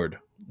secured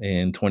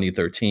in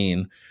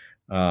 2013,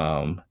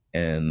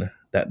 and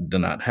that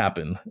did not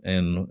happen.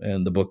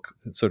 And the book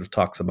sort of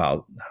talks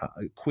about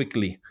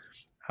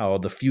how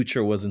the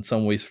future was in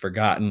some ways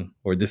forgotten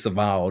or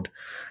disavowed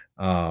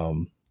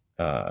by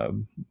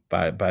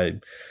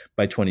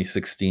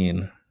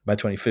 2016, by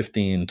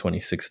 2015,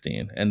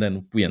 2016, and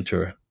then we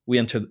enter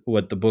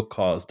what the book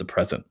calls the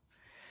present.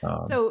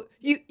 So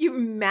you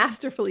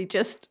masterfully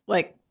just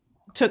like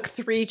took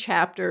 3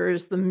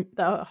 chapters,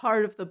 the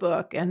heart of the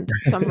book, and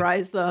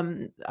summarized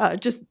them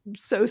just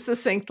so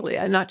succinctly.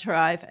 I'm not sure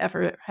I've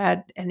ever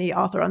had any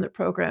author on the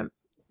program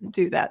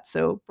do that.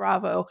 So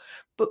bravo.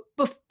 But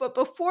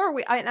before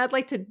I'd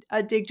like to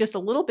dig just a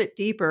little bit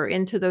deeper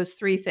into those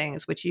 3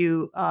 things, which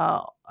you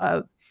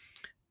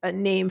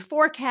name: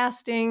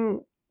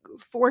 forecasting,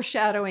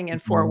 foreshadowing,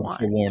 and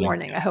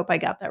forewarning. I hope I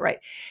got that right.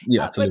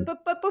 Yeah, absolutely.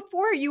 But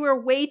before, you were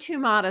way too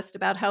modest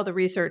about how the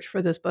research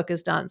for this book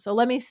is done. So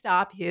let me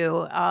stop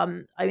you. I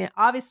mean,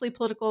 obviously,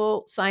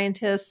 political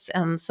scientists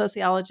and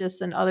sociologists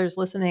and others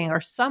listening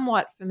are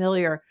somewhat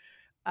familiar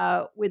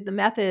with the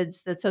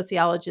methods that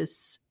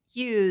sociologists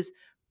use,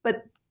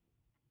 but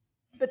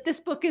this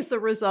book is the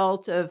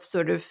result of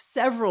sort of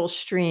several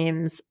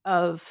streams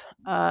of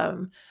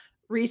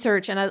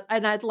research, and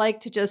I'd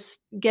like to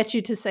just get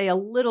you to say a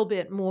little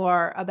bit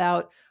more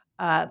about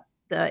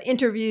the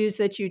interviews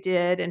that you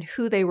did and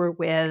who they were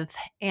with,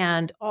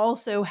 and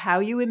also how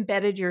you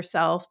embedded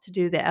yourself to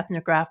do the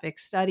ethnographic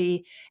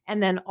study,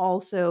 and then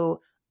also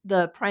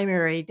the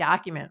primary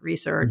document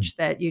research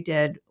that you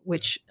did,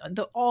 which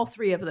all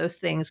 3 of those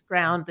things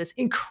ground this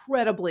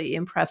incredibly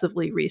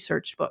impressively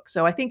researched book.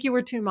 So I think you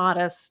were too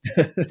modest.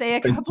 Say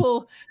a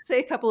couple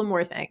of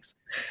more things.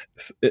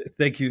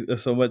 Thank you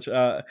so much.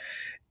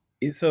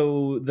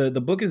 So the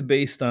book is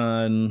based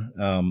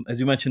on, as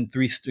you mentioned,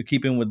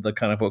 keeping with the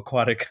kind of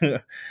aquatic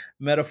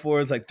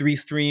metaphors, like 3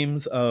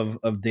 streams of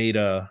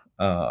data.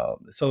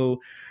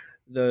 So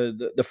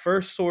the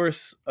first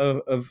source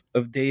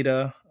of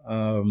data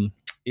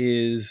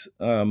is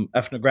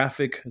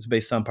ethnographic. It's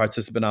based on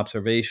participant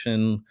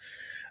observation.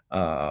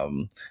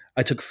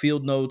 I took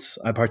field notes.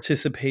 I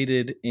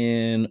participated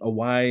in a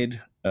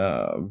wide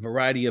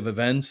variety of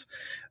events.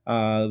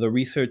 The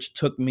research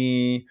took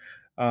me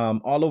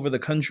all over the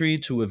country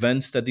to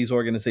events that these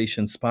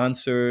organizations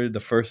sponsored. The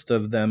first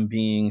of them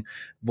being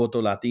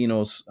Voto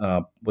Latinos,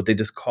 what they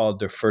just called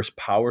their first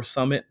Power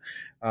Summit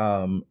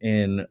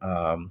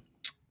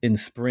in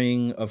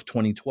spring of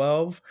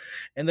 2012.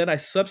 And then I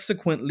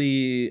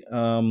subsequently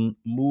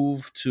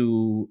moved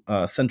to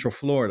Central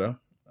Florida,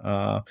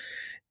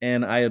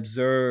 and I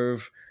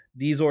observe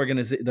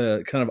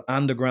the kind of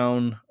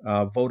underground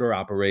voter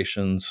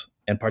operations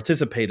and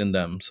participate in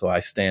them. So I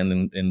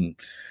stand in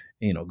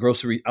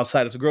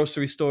outside of the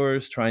grocery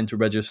stores, trying to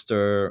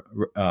register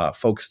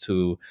folks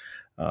to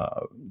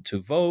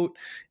vote,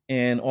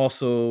 and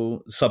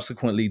also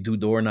subsequently do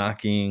door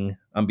knocking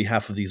on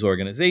behalf of these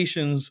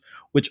organizations,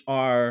 which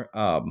are,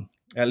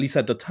 at least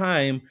at the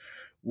time,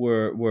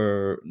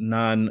 were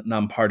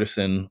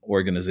nonpartisan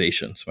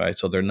organizations, right?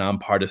 So they're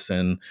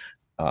nonpartisan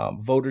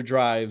voter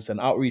drives and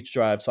outreach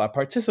drives. So I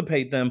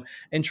participate in them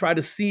and try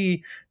to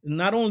see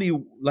not only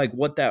like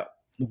what that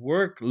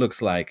work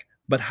looks like,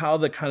 but how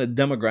the kind of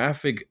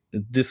demographic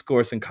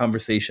discourse and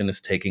conversation is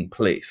taking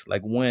place.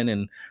 Like when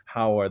and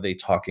how are they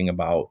talking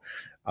about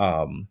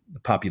the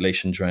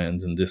population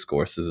trends and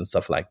discourses and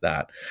stuff like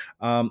that.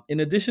 In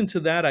addition to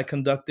that, I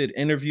conducted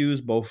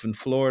interviews both in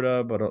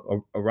Florida, but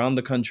around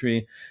the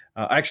country.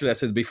 Actually, I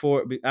said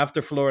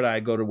after Florida, I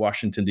go to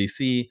Washington,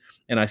 D.C.,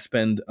 and I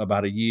spend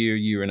about a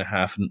year and a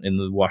half in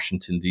the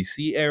Washington,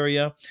 D.C.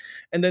 area.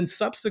 And then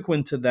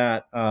subsequent to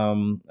that,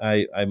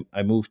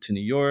 I moved to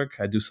New York.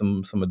 I do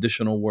some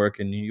additional work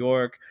in New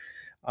York.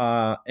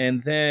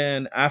 And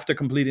then after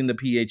completing the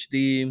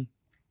PhD,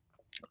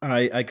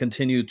 I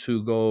continue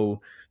to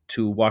go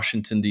to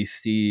Washington,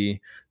 D.C.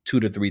 2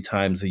 to 3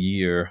 times a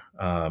year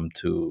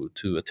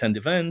to attend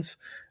events,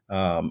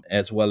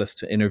 as well as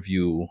to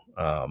interview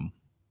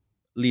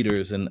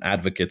leaders and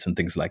advocates and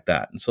things like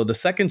that. And so the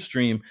second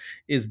stream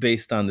is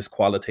based on this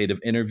qualitative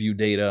interview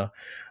data.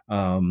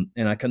 And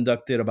I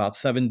conducted about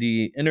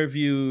 70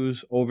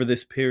 interviews over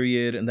this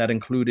period, and that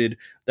included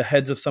the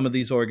heads of some of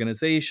these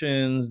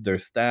organizations, their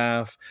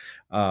staff,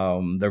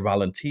 their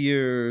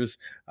volunteers,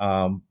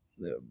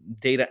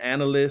 data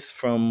analysts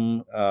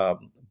from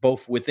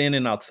both within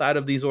and outside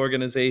of these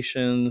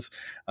organizations,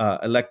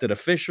 elected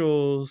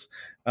officials,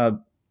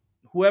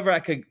 whoever I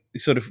could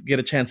sort of get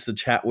a chance to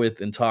chat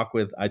with and talk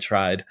with. I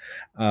tried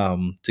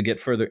to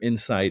get further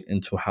insight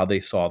into how they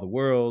saw the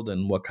world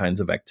and what kinds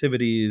of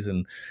activities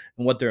and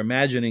what their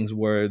imaginings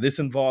were. This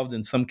involved,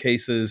 in some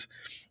cases,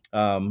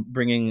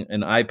 bringing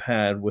an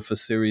iPad with a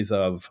series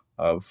of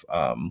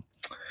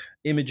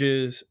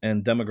images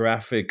and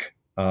demographic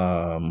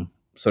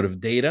sort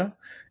of data,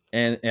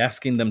 and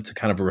asking them to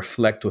kind of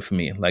reflect with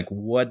me, like,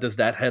 what does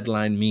that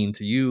headline mean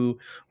to you?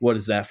 What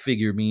does that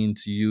figure mean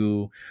to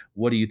you?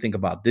 What do you think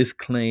about this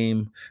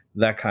claim?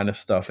 That kind of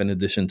stuff, in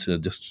addition to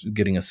just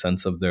getting a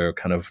sense of their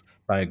kind of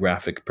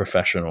biographic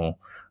professional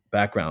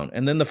background.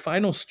 And then the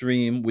final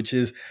stream, which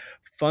is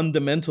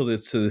fundamental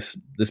to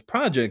this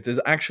project,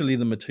 is actually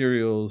the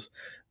materials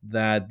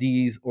that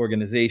these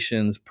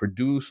organizations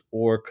produce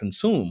or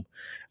consume.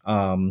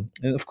 And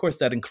of course,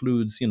 that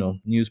includes,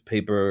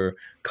 newspaper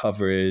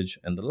coverage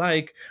and the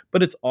like,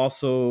 but it's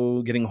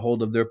also getting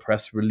hold of their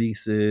press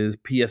releases,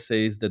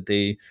 PSAs that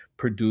they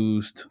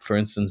produced. For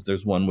instance,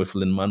 there's one with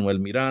Lin-Manuel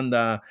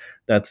Miranda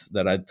that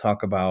I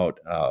talk about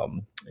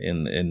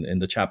in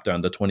the chapter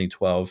on the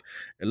 2012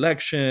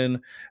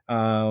 election,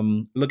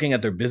 looking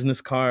at their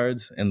business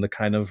cards and the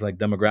kind of like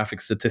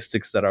demographic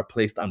statistics that are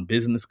placed on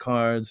business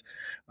cards,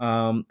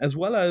 as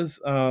well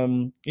as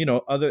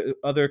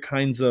other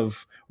kinds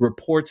of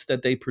reports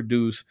that they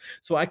produce.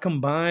 So I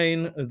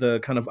combine the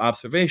kind of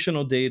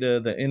observational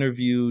data, the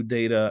interview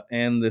data,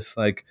 and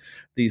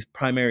these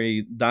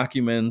primary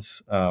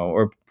documents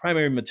or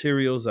primary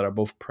materials that are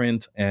both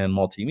print and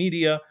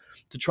multimedia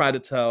to try to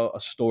tell a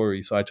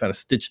story. So I try to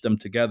stitch them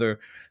together.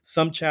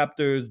 Some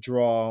chapters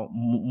draw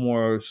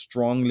more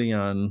strongly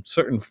on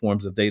certain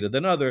forms of data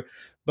than other,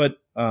 but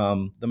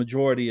the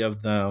majority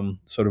of them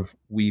sort of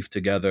weave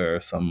together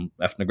some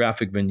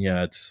ethnographic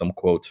vignettes, some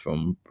quotes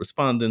from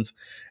respondents,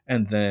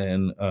 and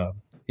then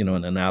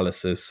an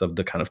analysis of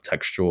the kind of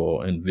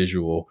textual and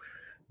visual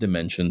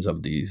dimensions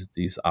of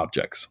these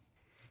objects.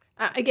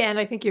 Again,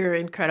 I think you're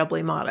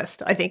incredibly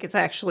modest. I think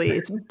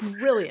it's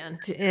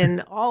brilliant in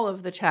all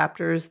of the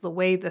chapters, the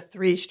way the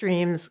three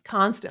streams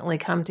constantly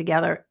come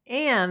together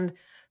and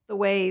the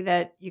way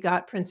that you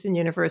got Princeton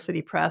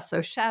University Press.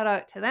 So shout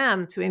out to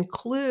them to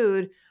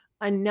include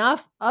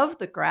enough of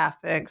the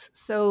graphics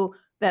so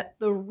that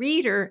the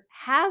reader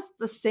has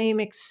the same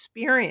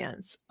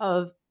experience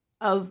of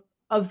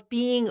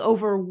being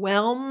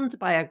overwhelmed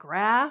by a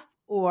graph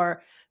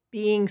or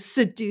being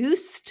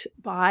seduced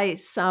by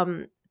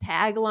some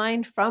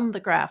tagline from the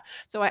graph.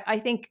 So I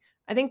think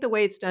the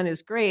way it's done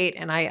is great.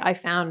 And I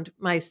found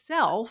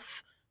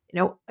myself,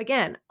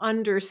 again,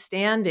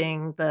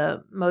 understanding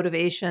the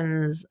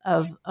motivations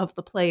of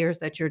the players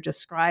that you're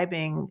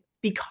describing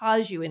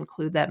because you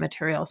include that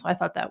material. So I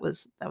thought that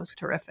was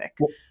terrific.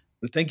 Well,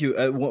 thank you.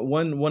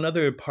 One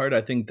other part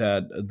I think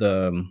that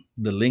the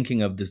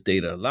linking of this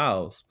data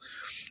allows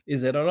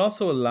is that it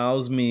also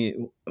allows me,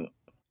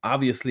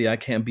 obviously I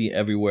can't be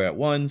everywhere at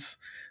once.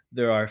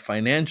 There are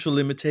financial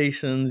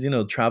limitations,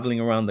 traveling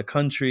around the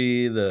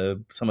country.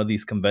 Some of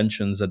these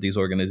conventions that these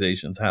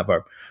organizations have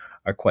are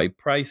quite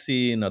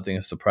pricey. Nothing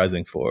is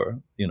surprising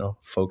for,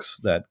 folks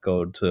that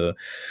go to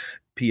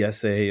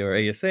PSA or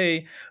ASA.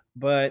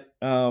 But,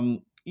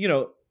 so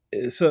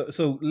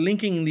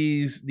linking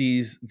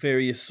these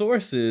various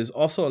sources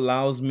also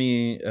allows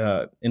me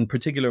in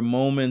particular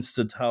moments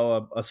to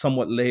tell a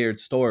somewhat layered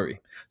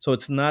story. So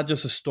it's not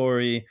just a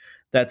story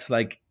that's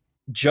like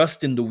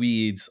just in the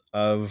weeds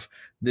of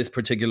this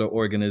particular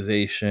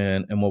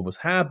organization and what was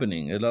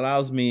happening. It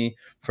allows me,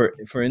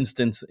 for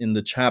instance, in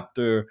the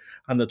chapter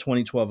on the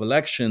 2012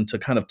 election, to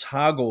kind of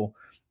toggle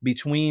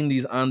between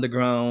these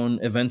on-the-ground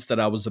events that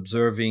I was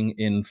observing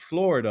in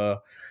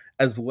Florida,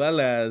 as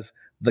well as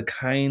the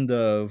kind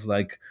of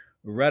like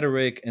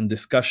rhetoric and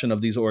discussion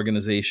of these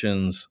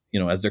organizations,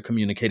 as they're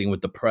communicating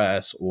with the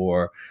press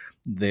or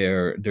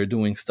they're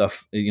doing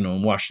stuff,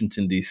 in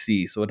Washington,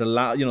 D.C. So it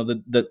allows,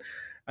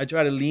 I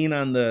try to lean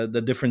on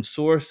the different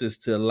sources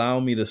to allow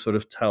me to sort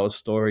of tell a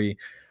story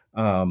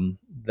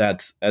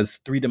that's as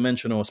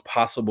three-dimensional as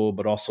possible,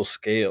 but also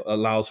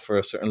allows for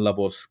a certain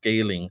level of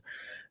scaling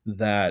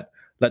that,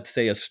 let's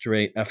say, a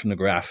straight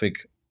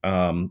ethnographic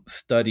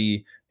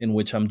study in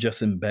which I'm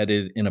just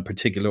embedded in a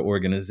particular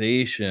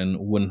organization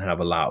wouldn't have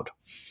allowed.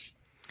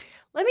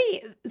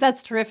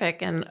 That's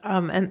terrific. And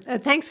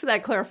thanks for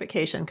that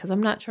clarification, because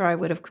I'm not sure I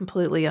would have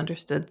completely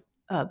understood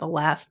the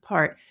last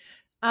part.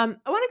 I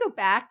want to go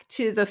back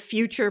to the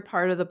future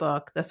part of the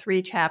book, the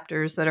 3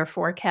 chapters that are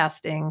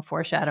forecasting,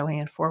 foreshadowing,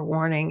 and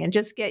forewarning, and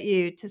just get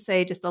you to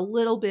say just a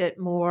little bit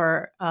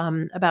more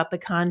about the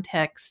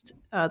context,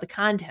 the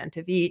content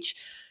of each.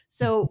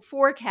 So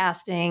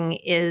forecasting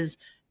is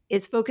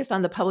focused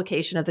on the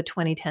publication of the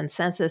 2010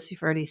 census.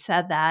 You've already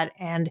said that.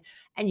 And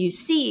you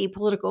see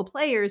political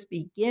players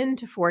begin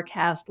to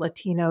forecast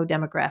Latino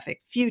demographic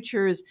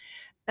futures.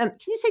 Can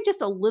you say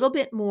just a little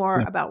bit more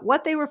about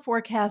what they were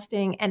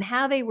forecasting and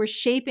how they were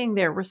shaping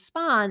their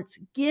response,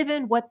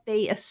 given what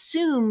they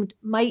assumed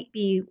might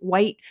be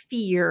white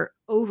fear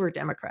over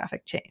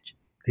demographic change?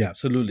 Yeah,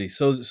 absolutely.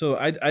 So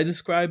I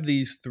describe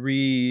these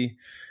three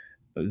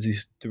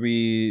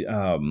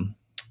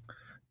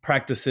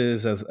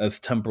practices as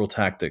temporal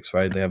tactics,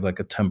 right? They have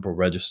like a temporal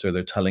register.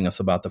 They're telling us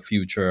about the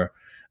future.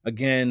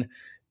 Again,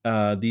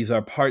 these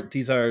are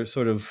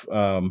sort of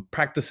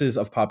practices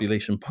of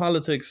population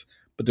politics,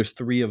 but there's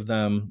 3 of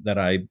them that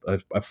I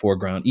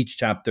foreground. Each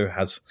chapter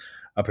has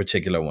a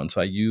particular one.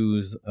 So I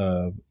use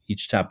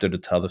each chapter to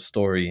tell the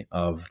story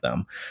of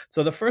them.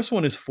 So the first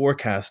one is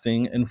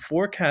forecasting, and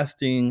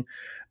forecasting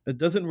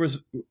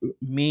doesn't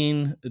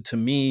mean to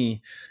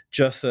me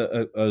just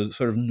a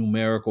sort of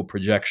numerical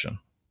projection,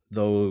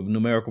 though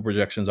numerical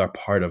projections are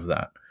part of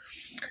that.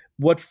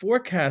 What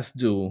forecasts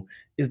do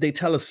is they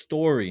tell a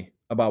story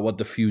about what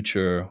the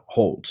future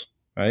holds,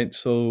 right?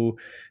 So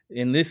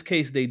in this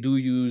case, they do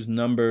use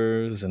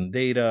numbers and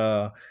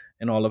data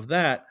and all of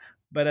that.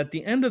 But at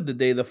the end of the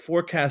day, the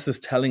forecast is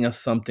telling us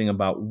something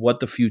about what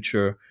the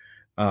future,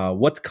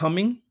 what's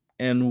coming,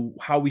 and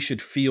how we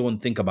should feel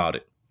and think about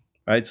it.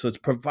 Right. So it's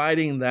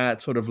providing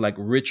that sort of like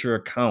richer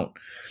account.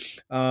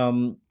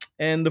 Um,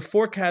 and the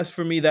forecast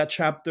for me, that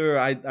chapter,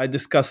 I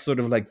discussed sort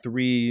of like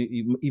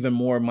three even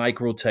more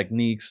micro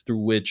techniques through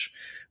which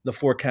the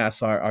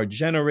forecasts are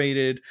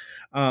generated.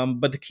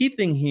 But the key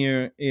thing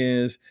here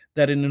is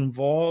that it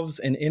involves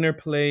an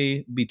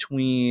interplay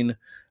between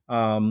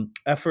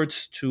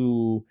efforts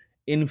to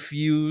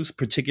infuse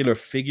particular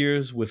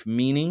figures with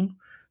meaning,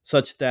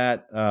 such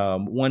that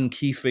one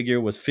key figure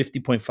was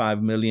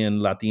 50.5 million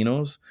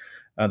Latinos.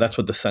 That's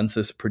what the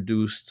census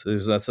produced.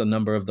 That's a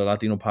number of the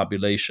Latino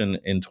population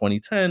in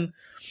 2010.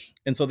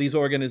 And so these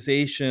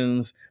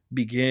organizations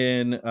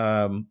begin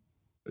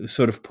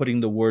sort of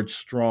putting the word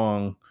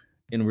strong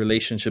in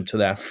relationship to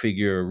that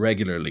figure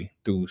regularly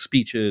through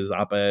speeches,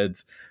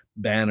 op-eds,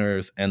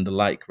 banners, and the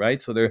like,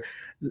 right? So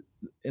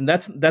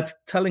that's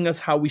telling us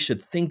how we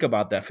should think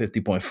about that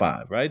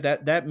 50.5, right?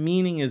 That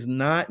meaning is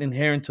not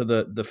inherent to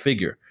the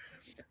figure.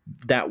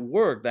 That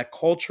work, that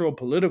cultural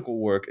political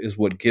work, is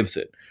what gives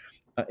it.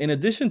 In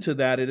addition to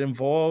that, it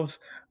involves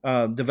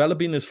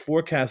developing this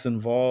forecast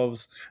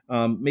involves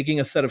making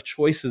a set of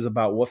choices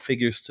about what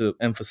figures to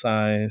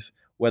emphasize,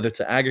 whether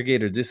to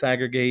aggregate or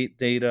disaggregate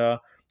data,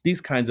 these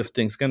kinds of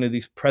things, kind of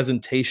these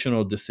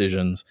presentational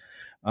decisions,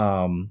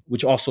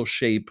 which also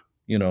shape,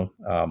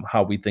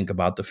 how we think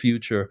about the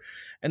future.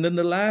 And then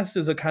the last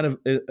is a kind of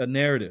a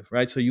narrative,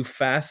 right? So you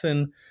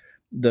fasten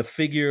the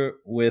figure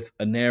with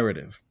a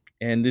narrative.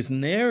 And this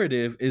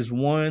narrative is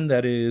one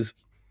that is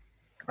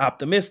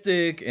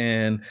optimistic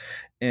and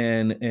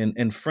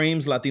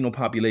frames Latino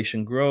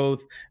population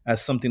growth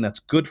as something that's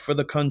good for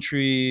the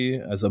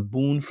country, as a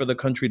boon for the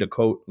country, to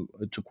quote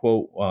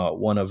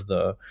one of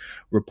the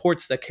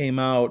reports that came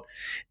out.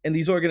 And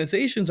these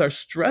organizations are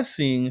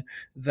stressing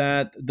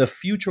that the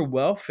future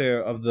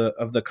welfare of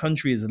the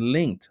country is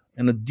linked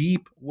in a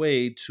deep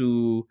way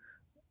to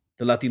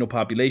the Latino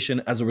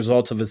population as a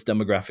result of its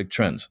demographic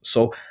trends.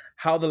 So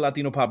how the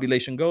Latino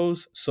population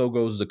goes, so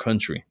goes the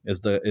country, is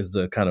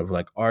the kind of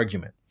like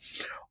argument.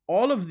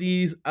 All of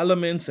these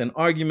elements and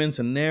arguments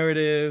and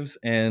narratives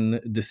and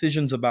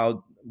decisions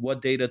about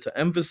what data to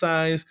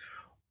emphasize,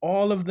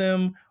 all of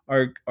them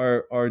are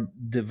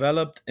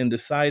developed and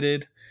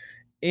decided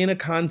in a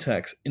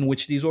context in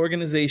which these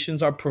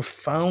organizations are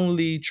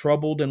profoundly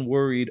troubled and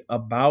worried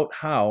about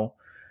how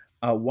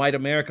white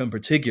America in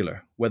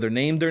particular, whether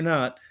named or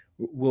not,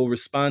 will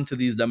respond to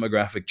these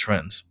demographic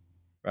trends,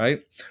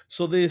 right?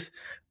 So this,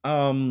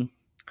 in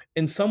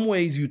some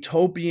ways,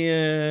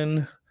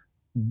 utopian,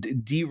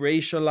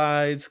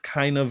 deracialized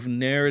kind of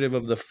narrative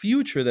of the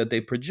future that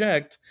they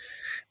project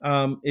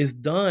is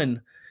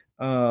done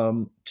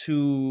in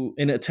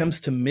attempts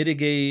to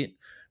mitigate,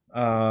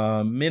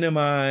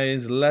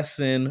 minimize,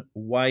 lessen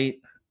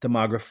white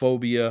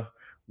demographobia,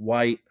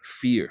 white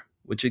fear,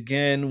 which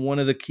again, one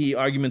of the key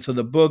arguments of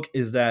the book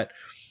is that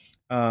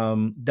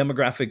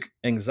demographic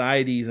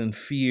anxieties and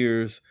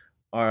fears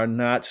are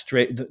not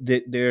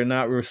they're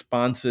not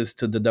responses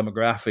to the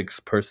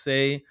demographics per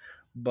se,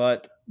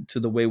 but to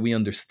the way we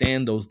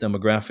understand those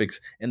demographics.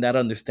 And that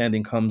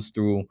understanding comes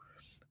through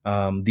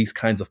these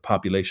kinds of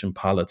population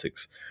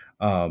politics.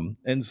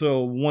 And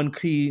so one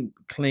key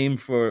claim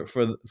for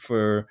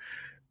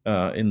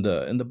in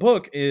the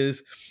book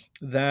is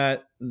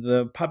that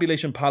the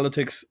population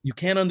politics, you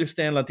can't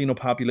understand Latino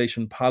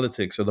population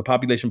politics or the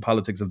population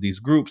politics of these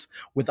groups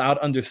without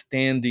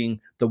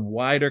understanding the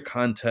wider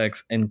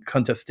context and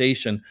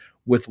contestation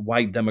with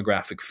white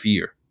demographic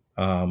fear,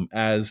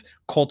 as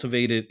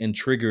cultivated and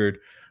triggered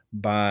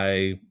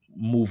by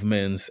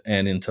movements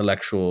and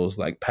intellectuals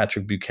like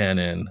Patrick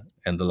Buchanan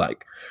and the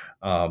like.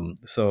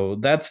 So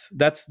that's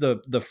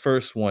the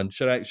first one.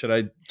 Should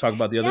I talk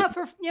about the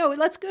other? Yeah,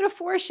 let's go to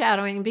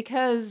foreshadowing,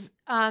 because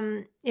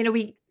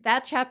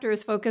that chapter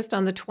is focused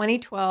on the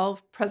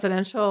 2012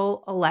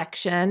 presidential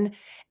election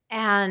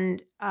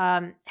and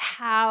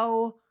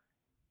how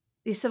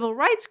the civil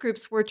rights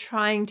groups were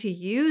trying to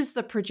use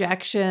the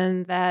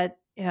projection that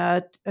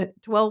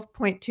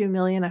 12.2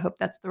 million, I hope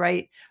that's the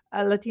right,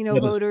 Latino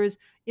voters,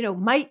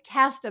 might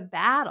cast a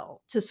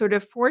battle to sort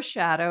of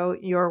foreshadow,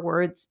 your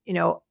words,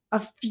 a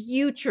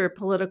future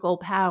political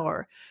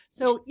power.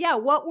 So yeah,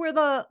 what were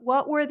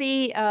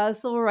the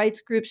civil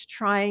rights groups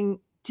trying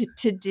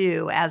to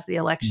do as the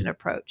election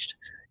approached?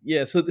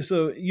 Yeah, so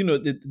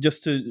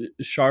just to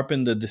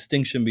sharpen the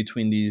distinction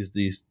between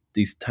these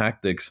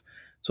tactics.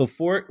 So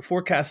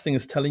forecasting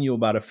is telling you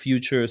about a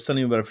future,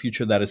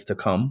 that is to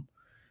come,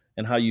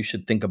 and how you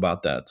should think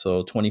about that.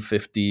 So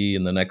 2050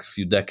 in the next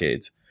few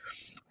decades.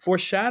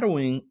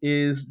 Foreshadowing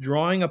is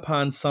drawing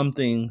upon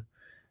something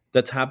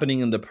that's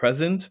happening in the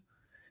present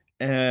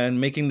and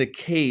making the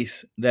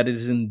case that it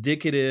is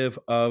indicative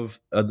of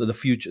the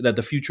future, that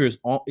the future is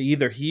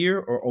either here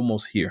or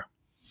almost here,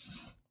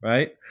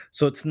 right?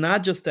 So it's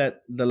not just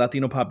that the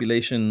Latino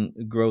population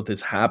growth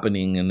is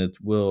happening and it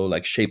will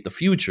like shape the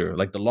future,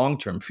 like the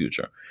long-term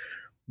future,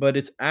 but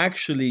it's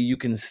actually, you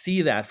can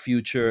see that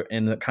future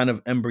in a kind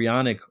of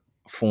embryonic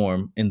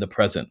form in the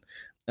present.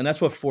 And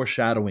that's what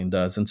foreshadowing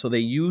does. And so they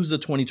use the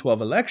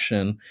 2012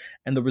 election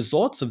and the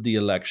results of the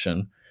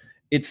election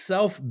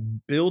itself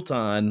built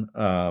on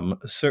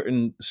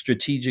certain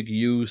strategic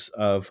use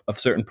of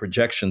certain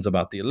projections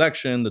about the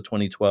election, the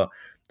 2012,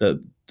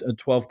 the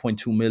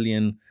 12.2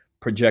 million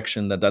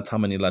projection that's how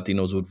many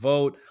Latinos would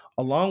vote,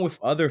 along with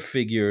other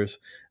figures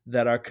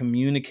that are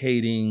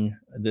communicating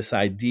this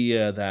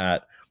idea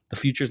that the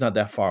future is not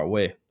that far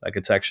away, like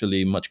it's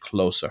actually much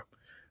closer.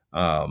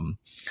 And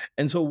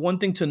so one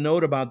thing to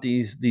note about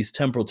these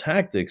temporal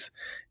tactics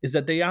is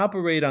that they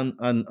operate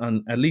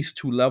on at least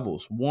two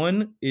levels.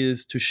 One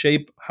is to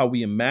shape how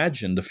we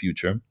imagine the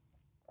future,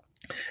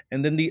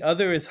 and then the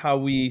other is how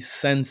we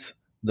sense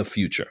the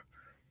future,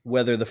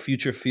 whether the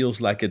future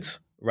feels like it's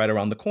right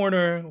around the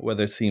corner,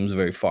 whether it seems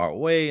very far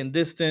away and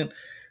distant.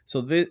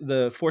 So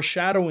the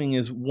foreshadowing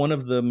is one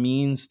of the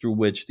means through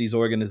which these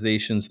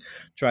organizations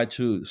try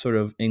to sort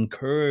of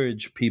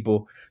encourage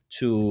people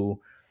to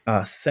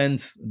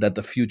sense that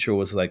the future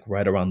was like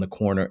right around the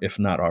corner, if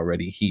not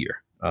already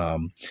here.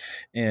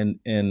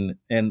 And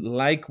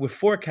like with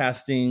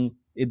forecasting,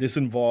 this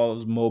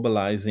involves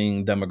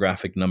mobilizing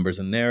demographic numbers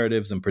and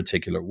narratives in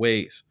particular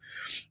ways.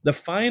 The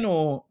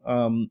final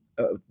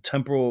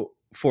temporal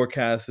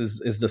forecast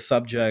is the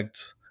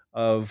subject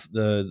of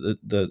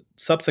the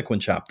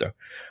subsequent chapter,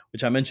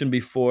 which I mentioned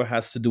before,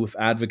 has to do with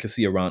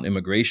advocacy around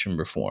immigration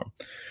reform.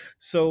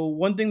 So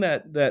one thing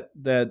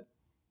that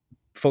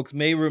folks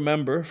may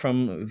remember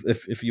from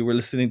if you were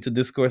listening to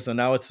Discourse, and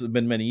now it's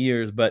been many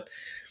years, but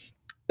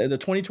the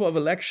 2012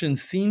 election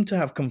seemed to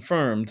have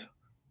confirmed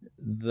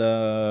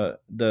the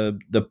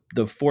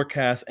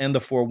forecast and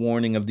the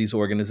forewarning of these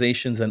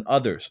organizations and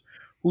others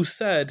who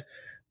said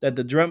that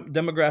the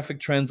demographic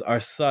trends are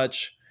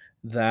such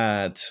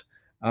that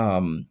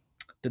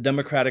the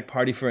Democratic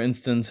Party, for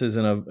instance, is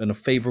in a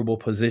favorable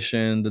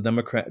position.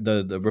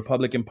 The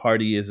Republican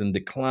Party is in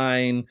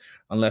decline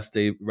unless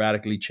they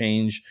radically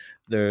change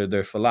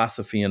their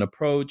philosophy and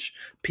approach.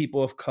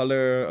 People of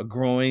color, a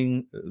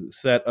growing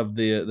set of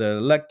the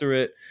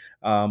electorate,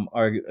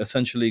 are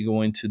essentially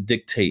going to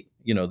dictate.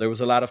 There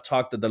was a lot of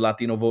talk that the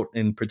Latino vote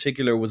in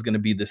particular was going to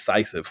be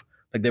decisive,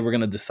 like they were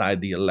going to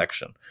decide the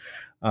election.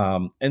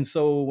 And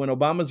so when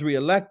Obama's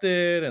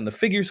reelected and the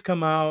figures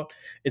come out,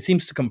 it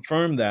seems to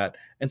confirm that.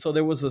 And so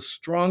there was a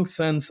strong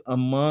sense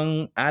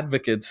among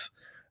advocates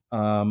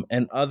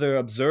and other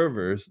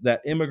observers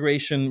that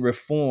immigration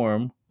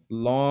reform,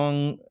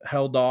 long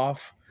held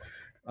off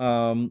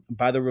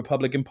by the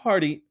Republican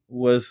Party,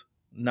 was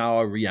now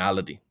a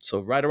reality.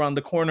 So right around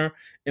the corner,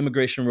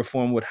 immigration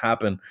reform would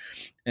happen.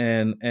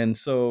 And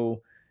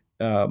so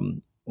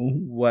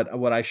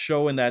what I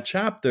show in that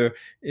chapter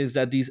is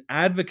that these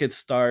advocates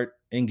start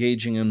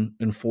engaging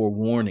in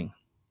forewarning.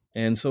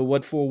 And so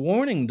what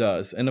forewarning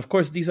does, and of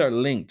course these are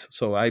linked,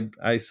 so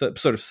I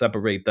sort of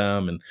separate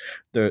them and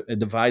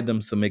divide them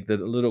to make it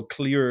a little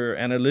clearer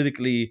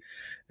analytically,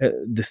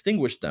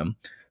 distinguish them.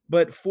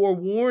 But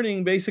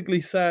forewarning basically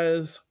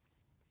says,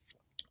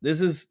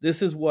 this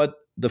is what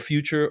the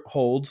future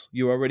holds.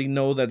 You already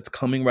know that it's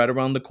coming right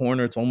around the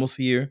corner. It's almost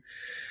here.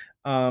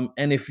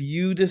 And if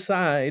you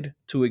decide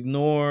to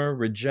ignore,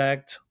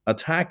 reject,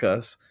 attack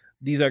us,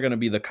 these are going to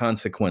be the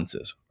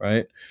consequences,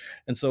 right?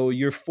 And so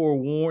you're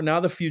forewarned. Now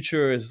the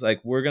future is like,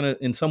 we're going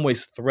to, in some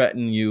ways,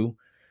 threaten you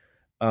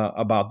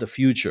about the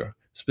future,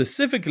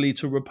 specifically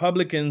to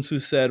Republicans who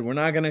said, we're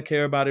not going to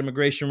care about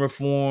immigration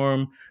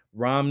reform.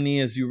 Romney,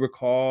 as you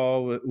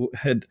recall,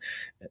 had,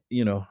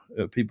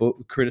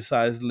 people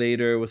criticized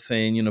later, was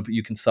saying,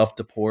 you can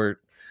self-deport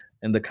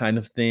and the kind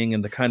of thing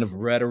and the kind of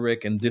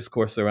rhetoric and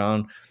discourse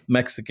around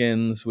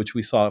Mexicans, which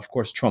we saw, of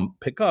course, Trump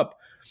pick up.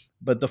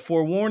 But the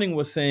forewarning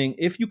was saying,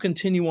 if you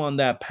continue on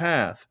that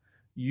path,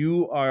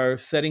 you are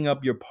setting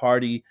up your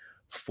party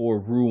for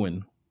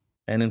ruin.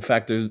 And in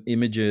fact, there's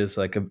images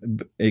like a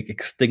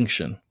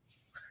extinction.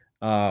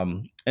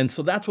 And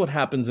so that's what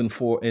happens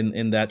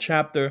in that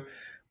chapter.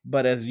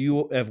 But as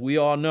we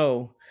all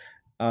know,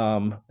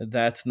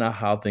 that's not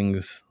how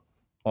things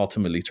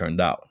ultimately turned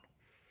out.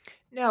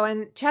 No,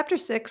 and chapter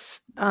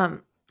 6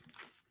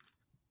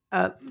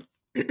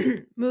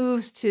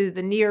 moves to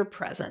the near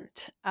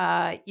present.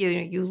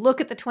 You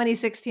look at the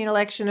 2016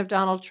 election of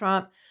Donald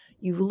Trump.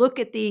 You look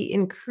at the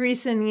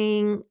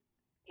increasing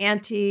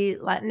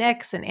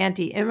anti-Latinx and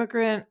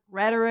anti-immigrant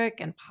rhetoric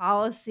and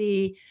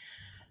policy.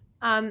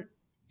 And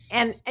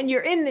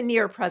you're in the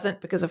near present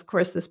because, of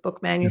course, this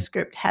book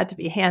manuscript had to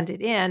be handed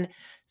in.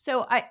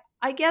 So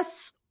I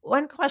guess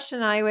one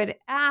question I would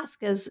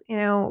ask is,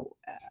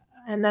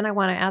 and then I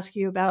want to ask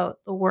you about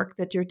the work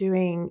that you're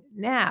doing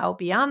now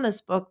beyond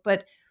this book,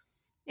 but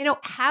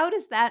how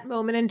does that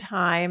moment in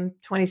time,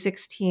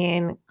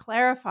 2016,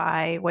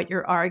 clarify what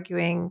you're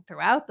arguing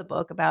throughout the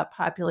book about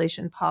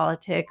population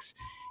politics?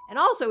 And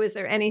also, is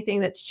there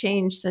anything that's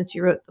changed since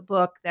you wrote the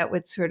book that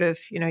would sort of,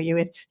 you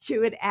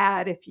would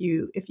add if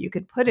you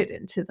could put it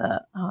into the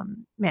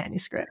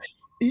manuscript?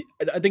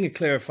 I think it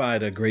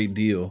clarified a great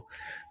deal.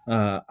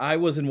 I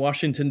was in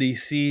Washington,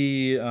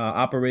 D.C.,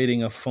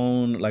 operating a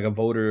phone, like a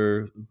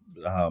voter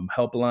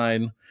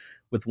helpline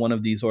with one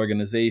of these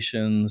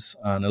organizations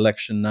on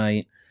election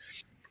night.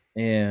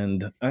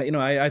 And,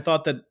 I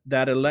thought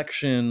that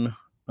election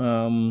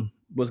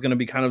was going to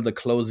be kind of the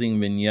closing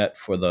vignette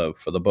for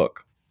the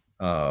book.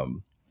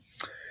 Um,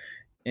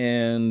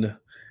 and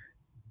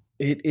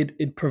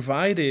it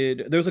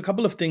provided, there's a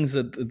couple of things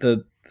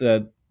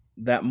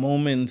that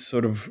moment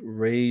sort of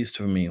raised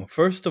for me.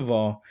 First of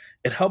all,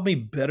 it helped me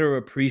better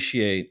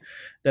appreciate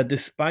that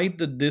despite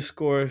the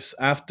discourse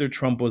after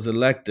Trump was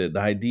elected,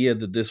 the idea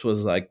that this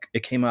was like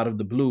it came out of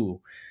the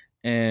blue,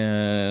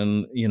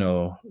 and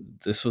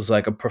this was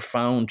like a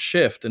profound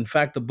shift. In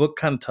fact, the book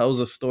kind of tells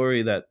a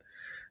story that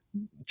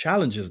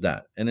challenges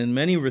that. And in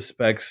many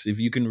respects, if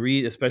you can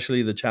read,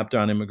 especially the chapter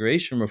on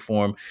immigration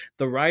reform,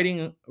 the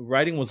writing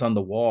was on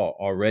the wall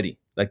already.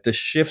 Like the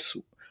shifts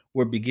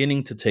were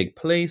beginning to take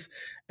place.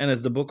 And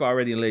as the book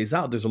already lays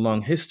out, there's a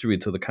long history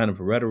to the kind of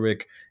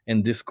rhetoric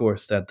and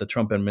discourse that the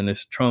Trump and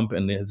his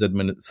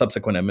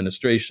subsequent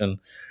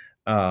administration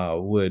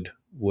would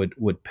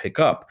pick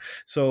up.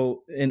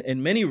 So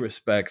in many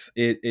respects,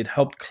 it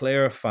helped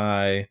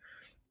clarify,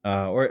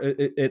 or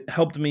it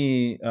helped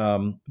me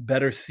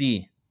better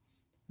see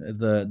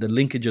the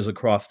linkages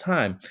across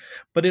time.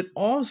 But it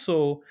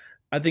also,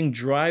 I think,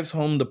 drives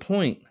home the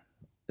point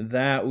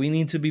that we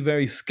need to be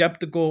very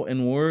skeptical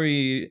and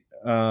worry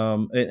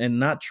and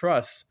not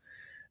trust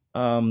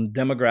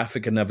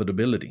demographic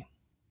inevitability.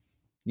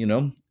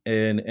 And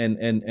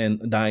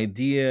the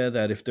idea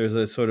that if there's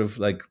a sort of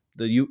like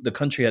the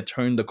country had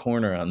turned the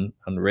corner on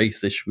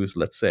race issues,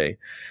 let's say,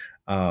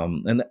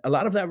 and a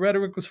lot of that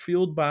rhetoric was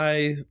fueled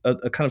by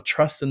a kind of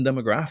trust in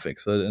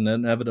demographics, an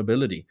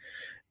inevitability.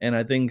 And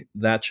I think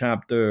that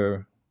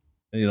chapter,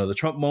 the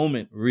Trump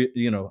moment,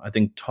 I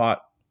think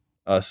taught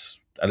us,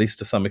 at least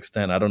to some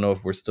extent, I don't know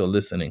if we're still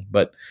listening,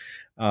 but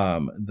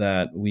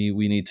that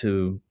we need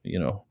to,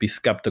 be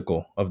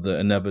skeptical of the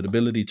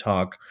inevitability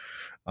talk.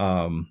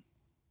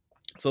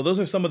 So those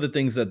are some of the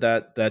things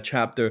that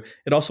chapter,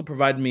 it also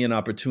provided me an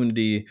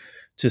opportunity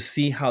to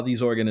see how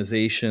these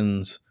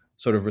organizations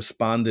sort of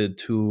responded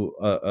to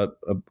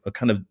a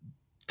kind of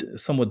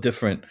somewhat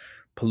different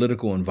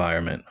political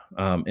environment,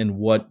 and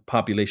what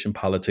population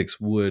politics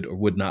would or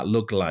would not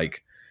look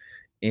like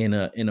in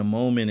a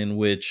moment in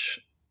which,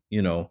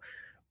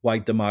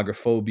 white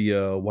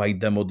demographobia, white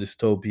demo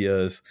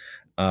dystopias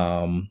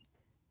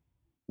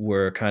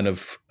were kind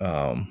of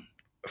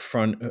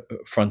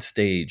front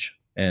stage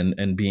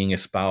and being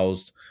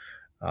espoused,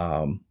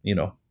 from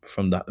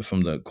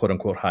the quote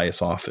unquote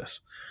highest office.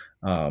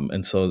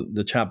 And so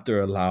the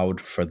chapter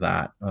allowed for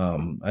that.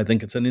 I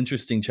think it's an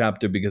interesting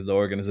chapter because the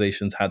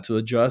organizations had to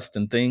adjust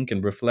and think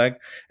and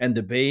reflect and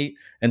debate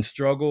and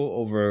struggle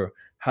over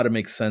how to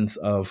make sense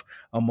of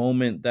a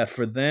moment that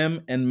for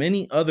them and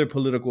many other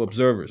political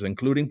observers,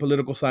 including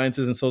political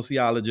scientists and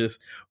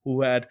sociologists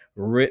who had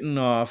written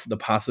off the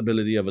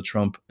possibility of a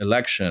Trump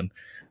election.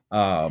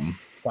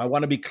 So I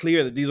want to be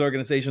clear that these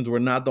organizations were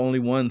not the only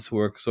ones who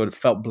were sort of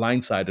felt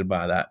blindsided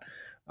by that.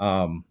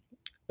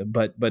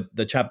 But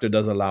the chapter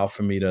does allow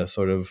for me to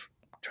sort of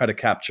try to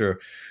capture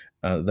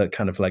the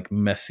kind of like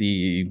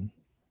messy,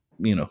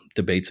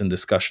 debates and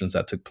discussions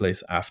that took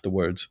place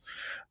afterwards.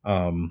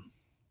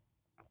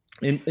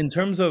 In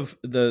terms of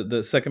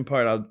the second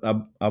part,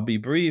 I'll be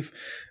brief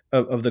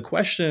of the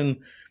question.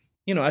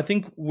 I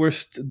think we're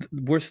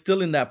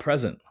still in that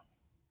present.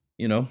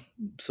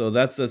 So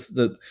that's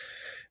the.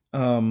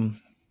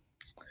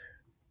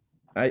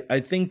 I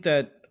think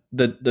that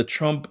the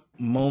Trump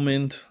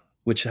moment,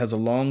 which has a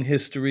long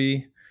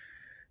history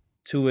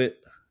to it,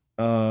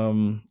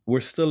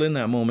 we're still in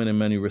that moment in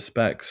many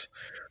respects.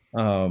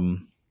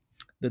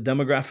 The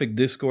demographic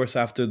discourse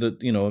after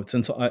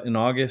since in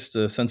August,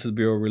 the Census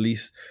Bureau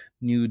released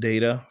new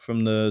data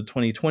from the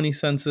 2020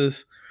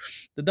 census.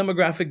 The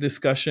demographic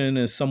discussion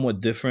is somewhat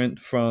different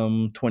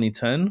from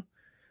 2010,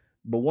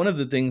 but one of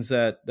the things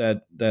that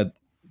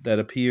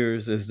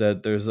appears is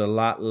that there's a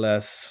lot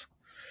less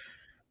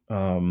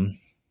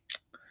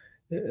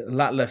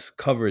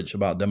coverage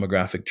about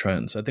demographic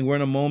trends. I think we're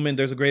in a moment,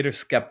 there's a greater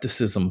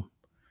skepticism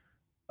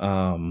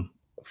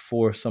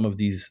for some of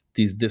these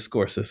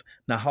discourses.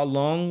 Now, how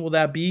long will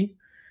that be?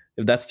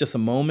 If that's just a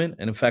moment,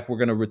 and in fact, we're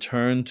going to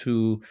return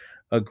to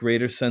a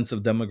greater sense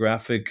of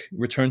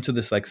return to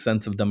this like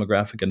sense of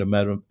demographic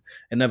and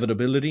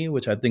inevitability,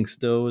 which I think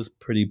still is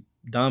pretty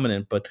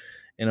dominant, but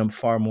in a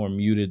far more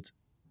muted,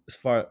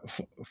 far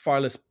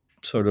less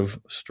sort of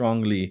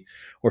strongly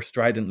or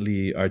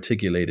stridently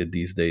articulated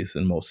these days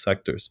in most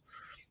sectors,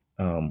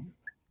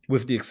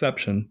 with the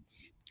exception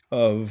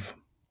of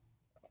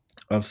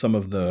some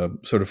of the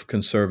sort of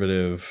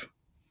conservative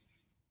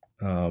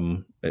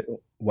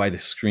white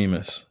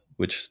extremists,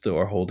 which still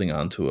are holding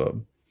on to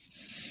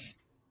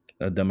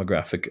a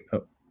demographic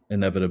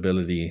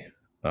inevitability,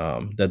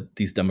 that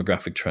these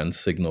demographic trends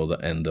signal the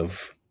end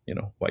of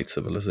white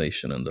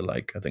civilization and the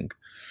like. I think,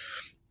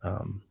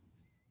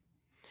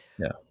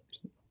 yeah.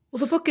 Well,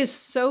 the book is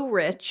so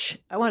rich.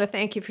 I want to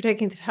thank you for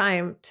taking the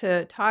time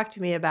to talk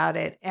to me about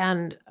it.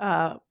 And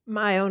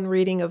my own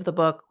reading of the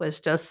book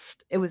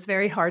it was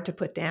very hard to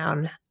put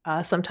down.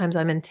 Sometimes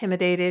I'm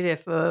intimidated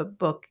if a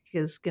book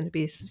is going to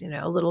be,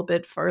 a little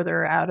bit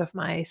further out of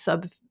my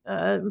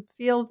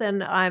field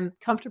than I'm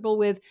comfortable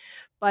with.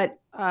 But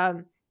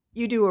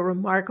you do a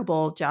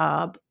remarkable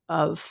job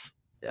of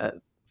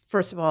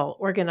first of all,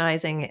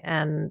 organizing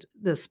and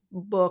this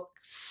book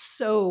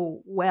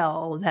so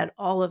well that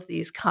all of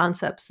these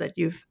concepts that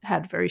you've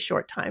had very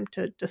short time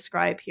to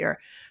describe here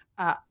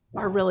are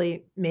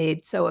really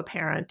made so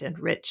apparent and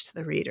rich to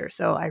the reader.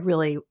 So I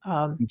really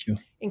Thank you.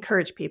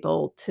 encourage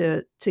people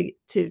to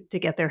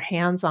get their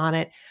hands on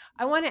it.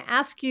 I want to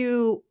ask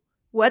you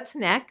what's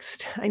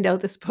next. I know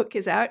this book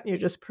is out and you're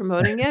just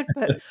promoting it,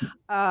 but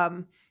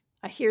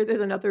I hear there's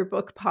another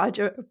book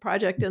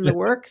project in the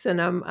works, and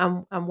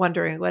I'm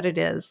wondering what it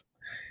is.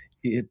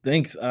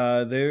 Thanks.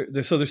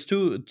 There's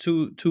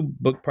two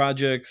book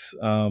projects.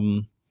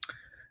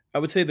 I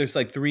would say there's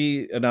like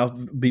three, and I'll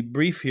be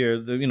brief here.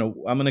 I'm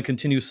going to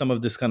continue some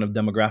of this kind of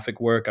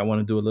demographic work. I want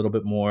to do a little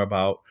bit more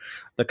about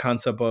the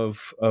concept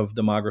of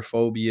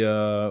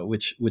demographobia,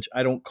 which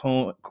I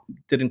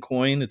didn't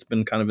coin. It's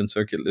been kind of in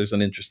circuit. There's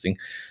an interesting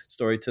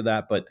story to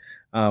that, but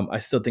I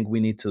still think we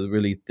need to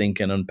really think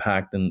and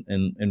unpack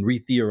and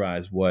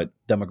re-theorize what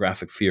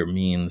demographic fear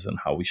means and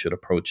how we should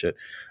approach it.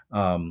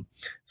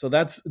 So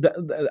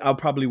I'll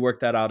probably work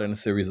that out in a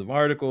series of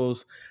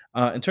articles.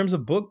 In terms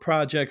of book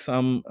projects,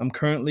 I'm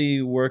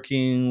currently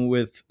working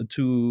with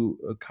two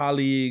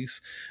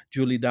colleagues,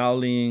 Julie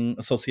Dowling,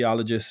 a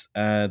sociologist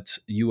at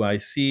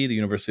UIC, the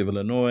University of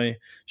Illinois,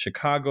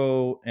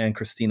 Chicago, and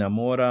Cristina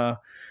Mora,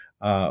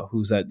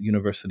 who's at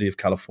University of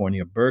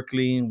California,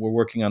 Berkeley. We're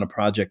working on a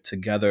project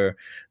together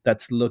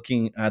that's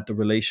looking at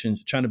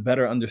trying to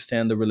better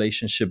understand the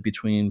relationship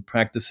between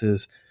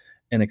practices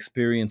and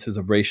experiences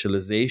of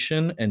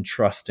racialization and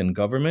trust in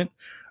government.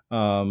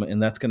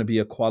 And that's going to be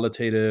a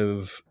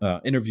qualitative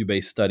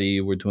interview-based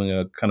study. We're doing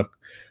a kind of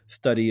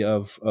study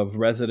of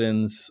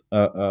residents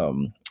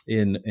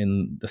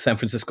in the San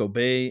Francisco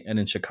Bay and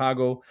in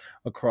Chicago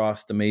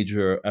across the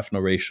major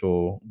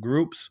ethno-racial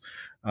groups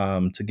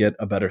to get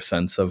a better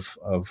sense of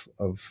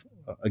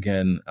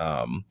again,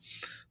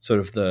 sort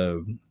of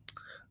the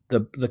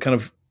kind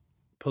of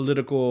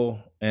political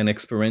and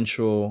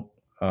experiential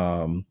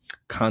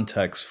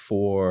context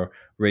for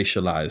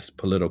racialized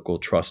political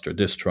trust or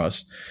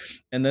distrust.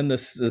 And then the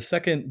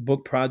second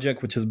book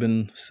project, which has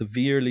been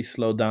severely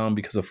slowed down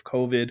because of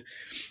COVID,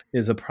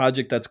 is a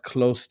project that's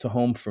close to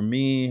home for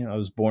me. I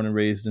was born and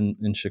raised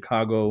in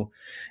Chicago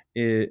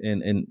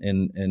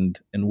and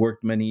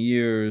worked many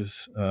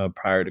years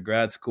prior to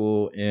grad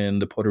school in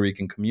the Puerto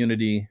Rican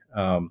community.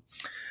 I'm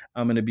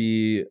going to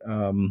be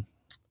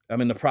I'm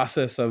in the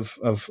process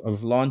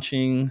of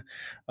launching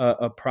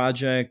a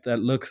project that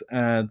looks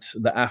at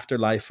the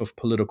afterlife of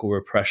political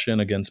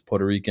repression against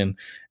Puerto Rican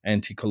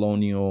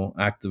anti-colonial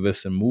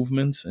activists and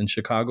movements in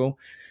Chicago.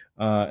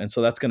 And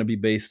so that's going to be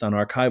based on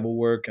archival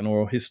work and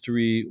oral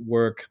history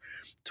work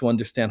to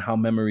understand how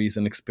memories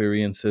and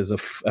experiences of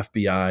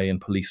FBI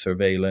and police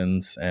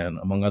surveillance and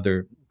among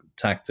other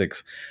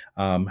tactics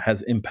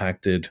has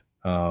impacted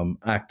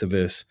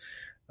activists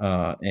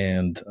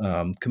and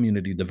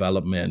community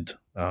development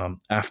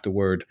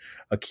afterward.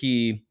 A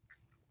key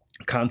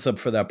concept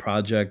for that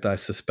project, I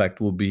suspect,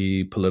 will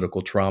be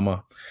political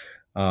trauma.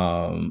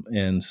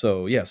 And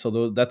so,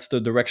 that's the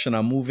direction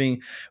I'm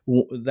moving.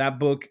 That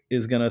book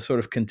is going to sort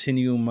of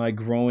continue my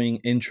growing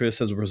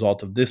interest as a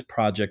result of this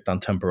project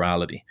on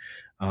temporality.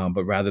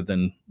 But rather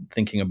than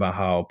thinking about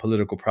how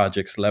political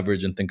projects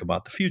leverage and think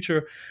about the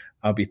future,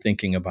 I'll be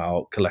thinking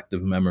about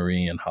collective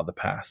memory and how the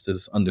past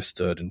is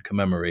understood and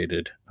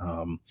commemorated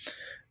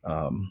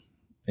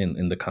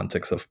in the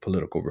context of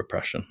political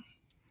repression.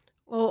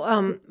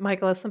 Well,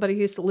 Michael, as somebody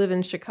who used to live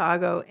in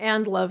Chicago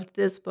and loved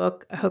this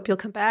book, I hope you'll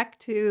come back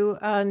to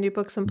New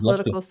Books in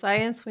Political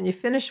Science when you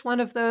finish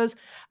one of those.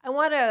 I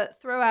want to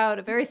throw out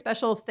a very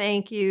special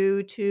thank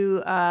you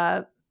to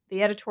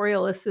the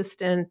editorial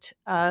assistant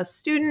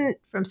student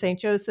from St.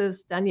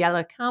 Joseph's,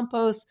 Daniela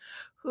Campos,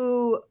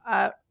 who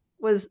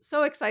was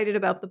so excited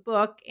about the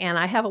book. And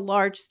I have a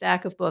large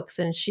stack of books,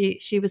 and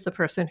she was the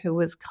person who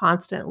was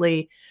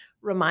constantly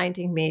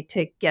reminding me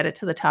to get it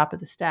to the top of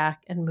the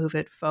stack and move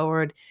it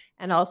forward.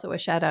 And also a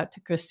shout out to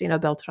Cristina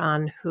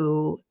Beltran,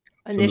 who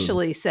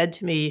initially said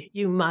to me,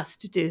 you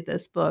must do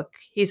this book.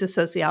 He's a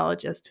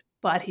sociologist,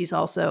 but he's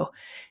also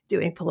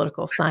doing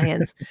political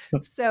science.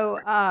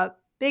 So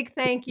big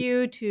thank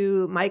you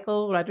to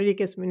Michael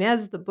Rodriguez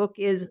Munez. The book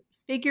is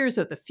Figures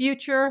of the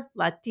Future,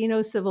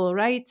 Latino Civil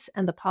Rights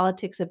and the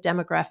Politics of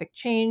Demographic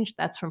Change.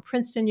 That's from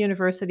Princeton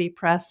University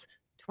Press,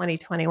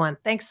 2021.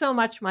 Thanks so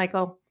much,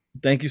 Michael.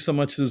 Thank you so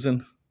much,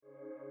 Susan.